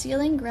up to the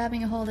ceiling,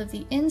 grabbing a hold of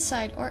the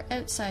inside or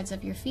outsides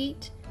of your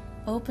feet.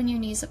 Open your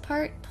knees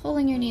apart,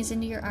 pulling your knees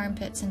into your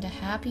armpits into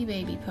happy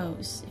baby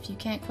pose. If you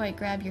can't quite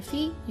grab your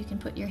feet, you can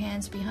put your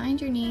hands behind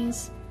your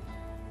knees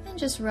and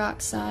just rock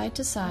side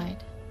to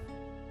side.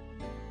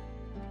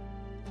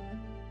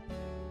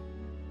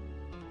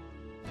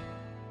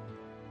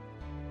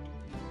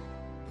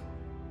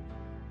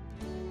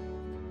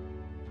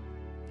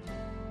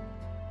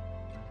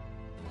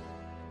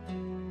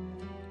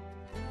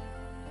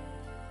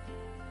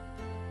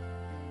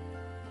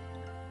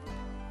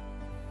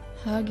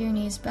 Hug your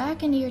knees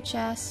back into your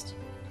chest,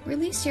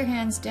 release your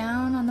hands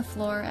down on the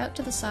floor, out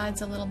to the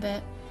sides a little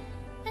bit,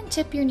 and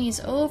tip your knees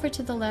over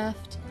to the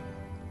left,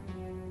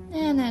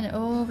 and then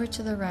over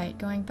to the right,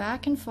 going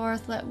back and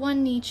forth. Let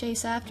one knee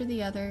chase after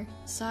the other,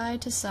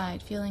 side to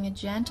side, feeling a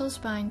gentle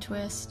spine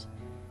twist.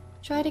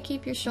 Try to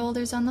keep your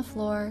shoulders on the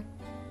floor.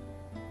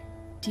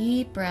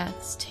 Deep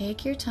breaths,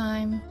 take your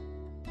time.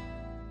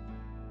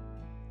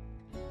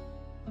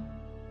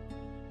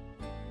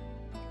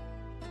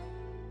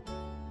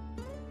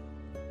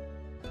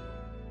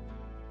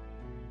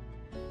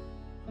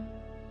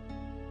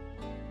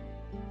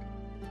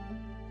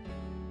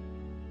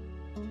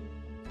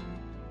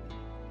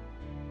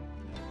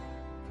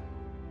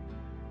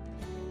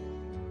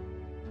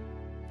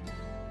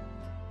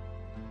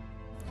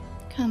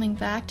 Coming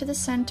back to the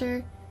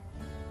center,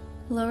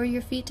 lower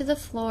your feet to the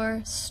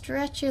floor,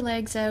 stretch your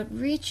legs out,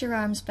 reach your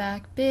arms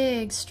back,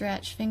 big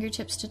stretch,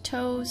 fingertips to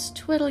toes,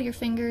 twiddle your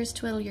fingers,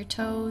 twiddle your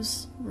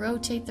toes,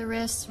 rotate the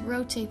wrists,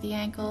 rotate the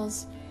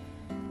ankles,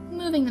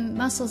 moving the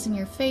muscles in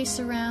your face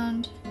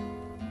around,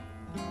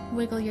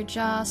 wiggle your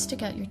jaw,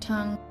 stick out your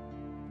tongue,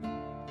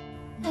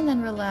 and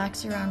then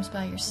relax your arms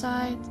by your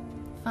side.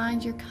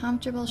 Find your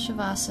comfortable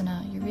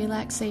Shavasana, your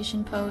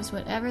relaxation pose,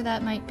 whatever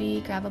that might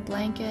be. Grab a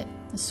blanket,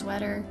 a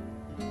sweater,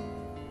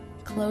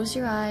 close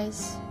your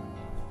eyes.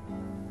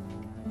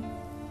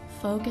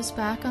 Focus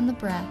back on the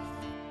breath.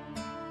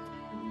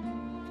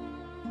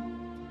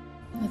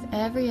 With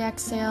every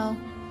exhale,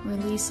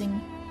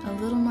 releasing a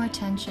little more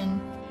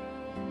tension.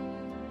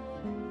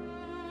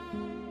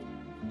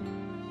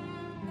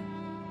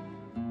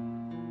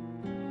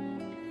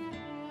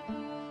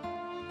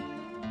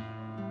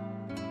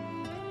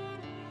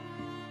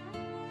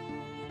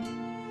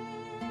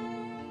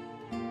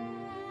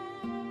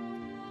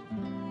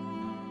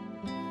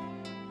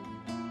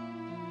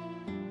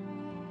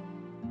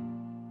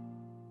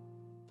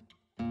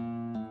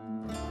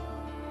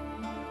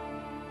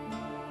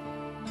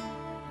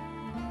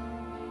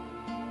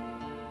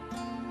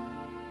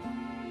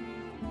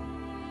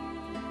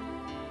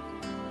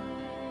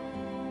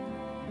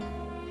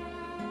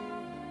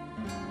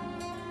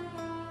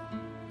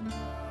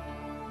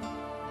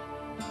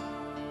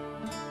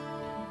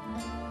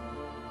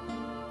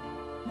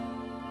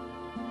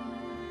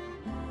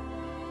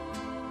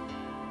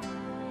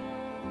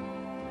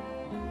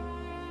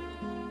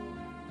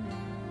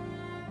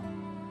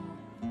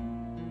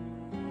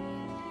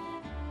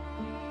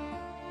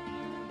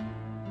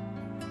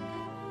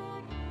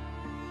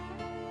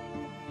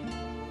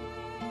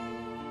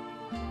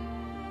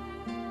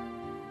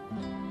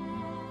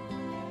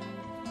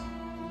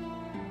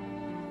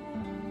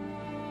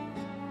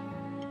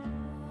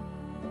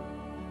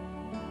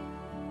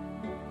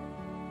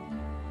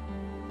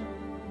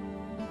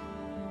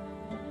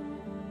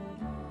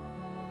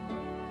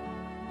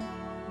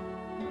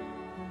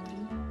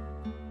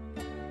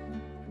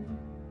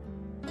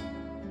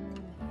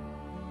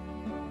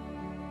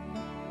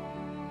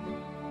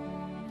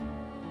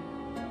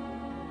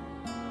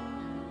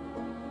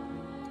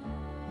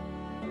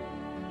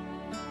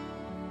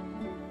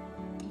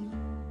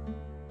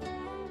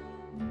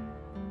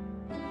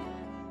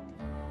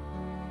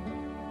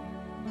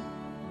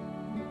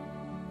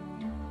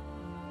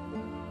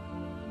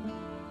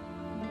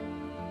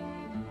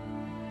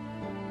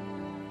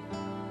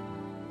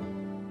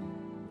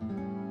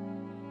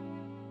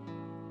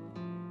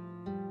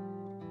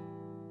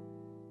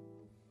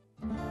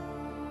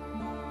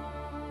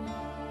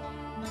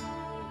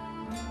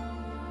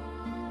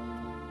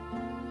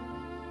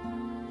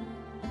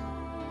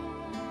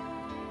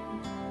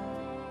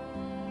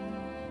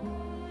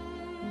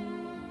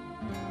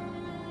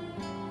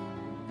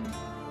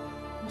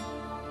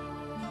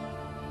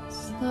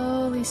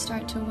 Slowly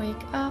start to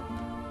wake up,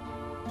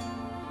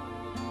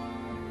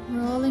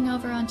 rolling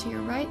over onto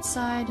your right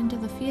side into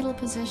the fetal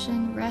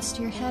position. Rest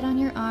your head on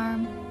your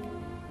arm,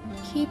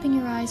 keeping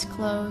your eyes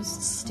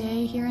closed.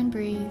 Stay here and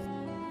breathe.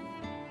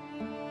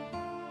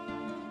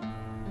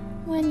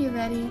 When you're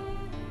ready,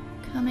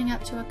 coming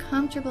up to a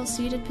comfortable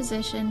seated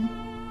position,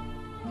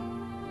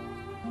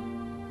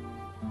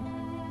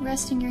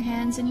 resting your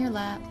hands in your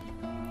lap,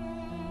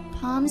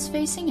 palms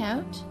facing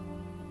out,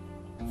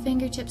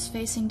 fingertips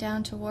facing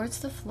down towards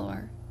the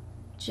floor,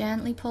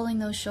 gently pulling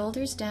those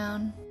shoulders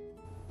down.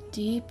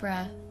 Deep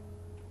breath,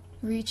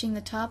 reaching the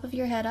top of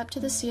your head up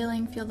to the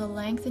ceiling. Feel the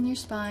length in your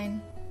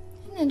spine,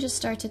 and then just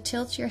start to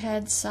tilt your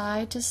head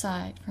side to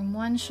side from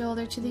one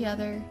shoulder to the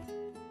other.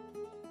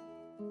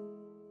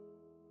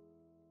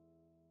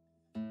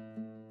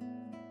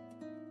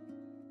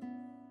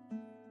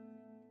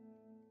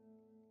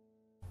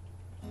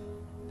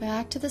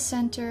 Back to the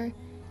center,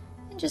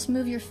 and just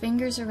move your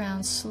fingers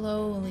around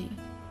slowly.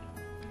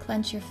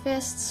 Clench your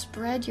fists,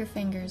 spread your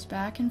fingers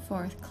back and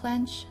forth.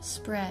 Clench,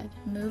 spread,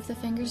 move the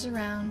fingers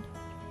around.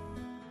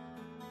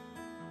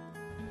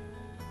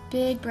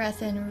 Big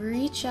breath in,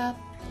 reach up,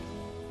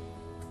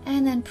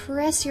 and then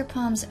press your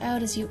palms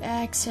out as you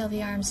exhale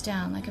the arms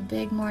down like a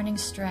big morning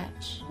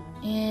stretch.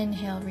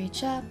 Inhale,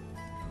 reach up,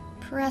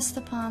 press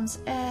the palms,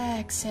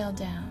 exhale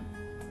down.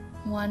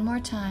 One more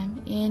time.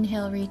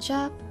 Inhale, reach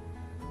up,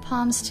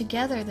 palms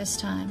together this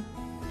time.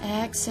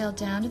 Exhale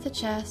down to the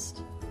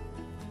chest.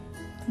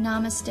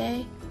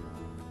 Namaste.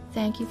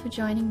 Thank you for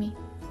joining me.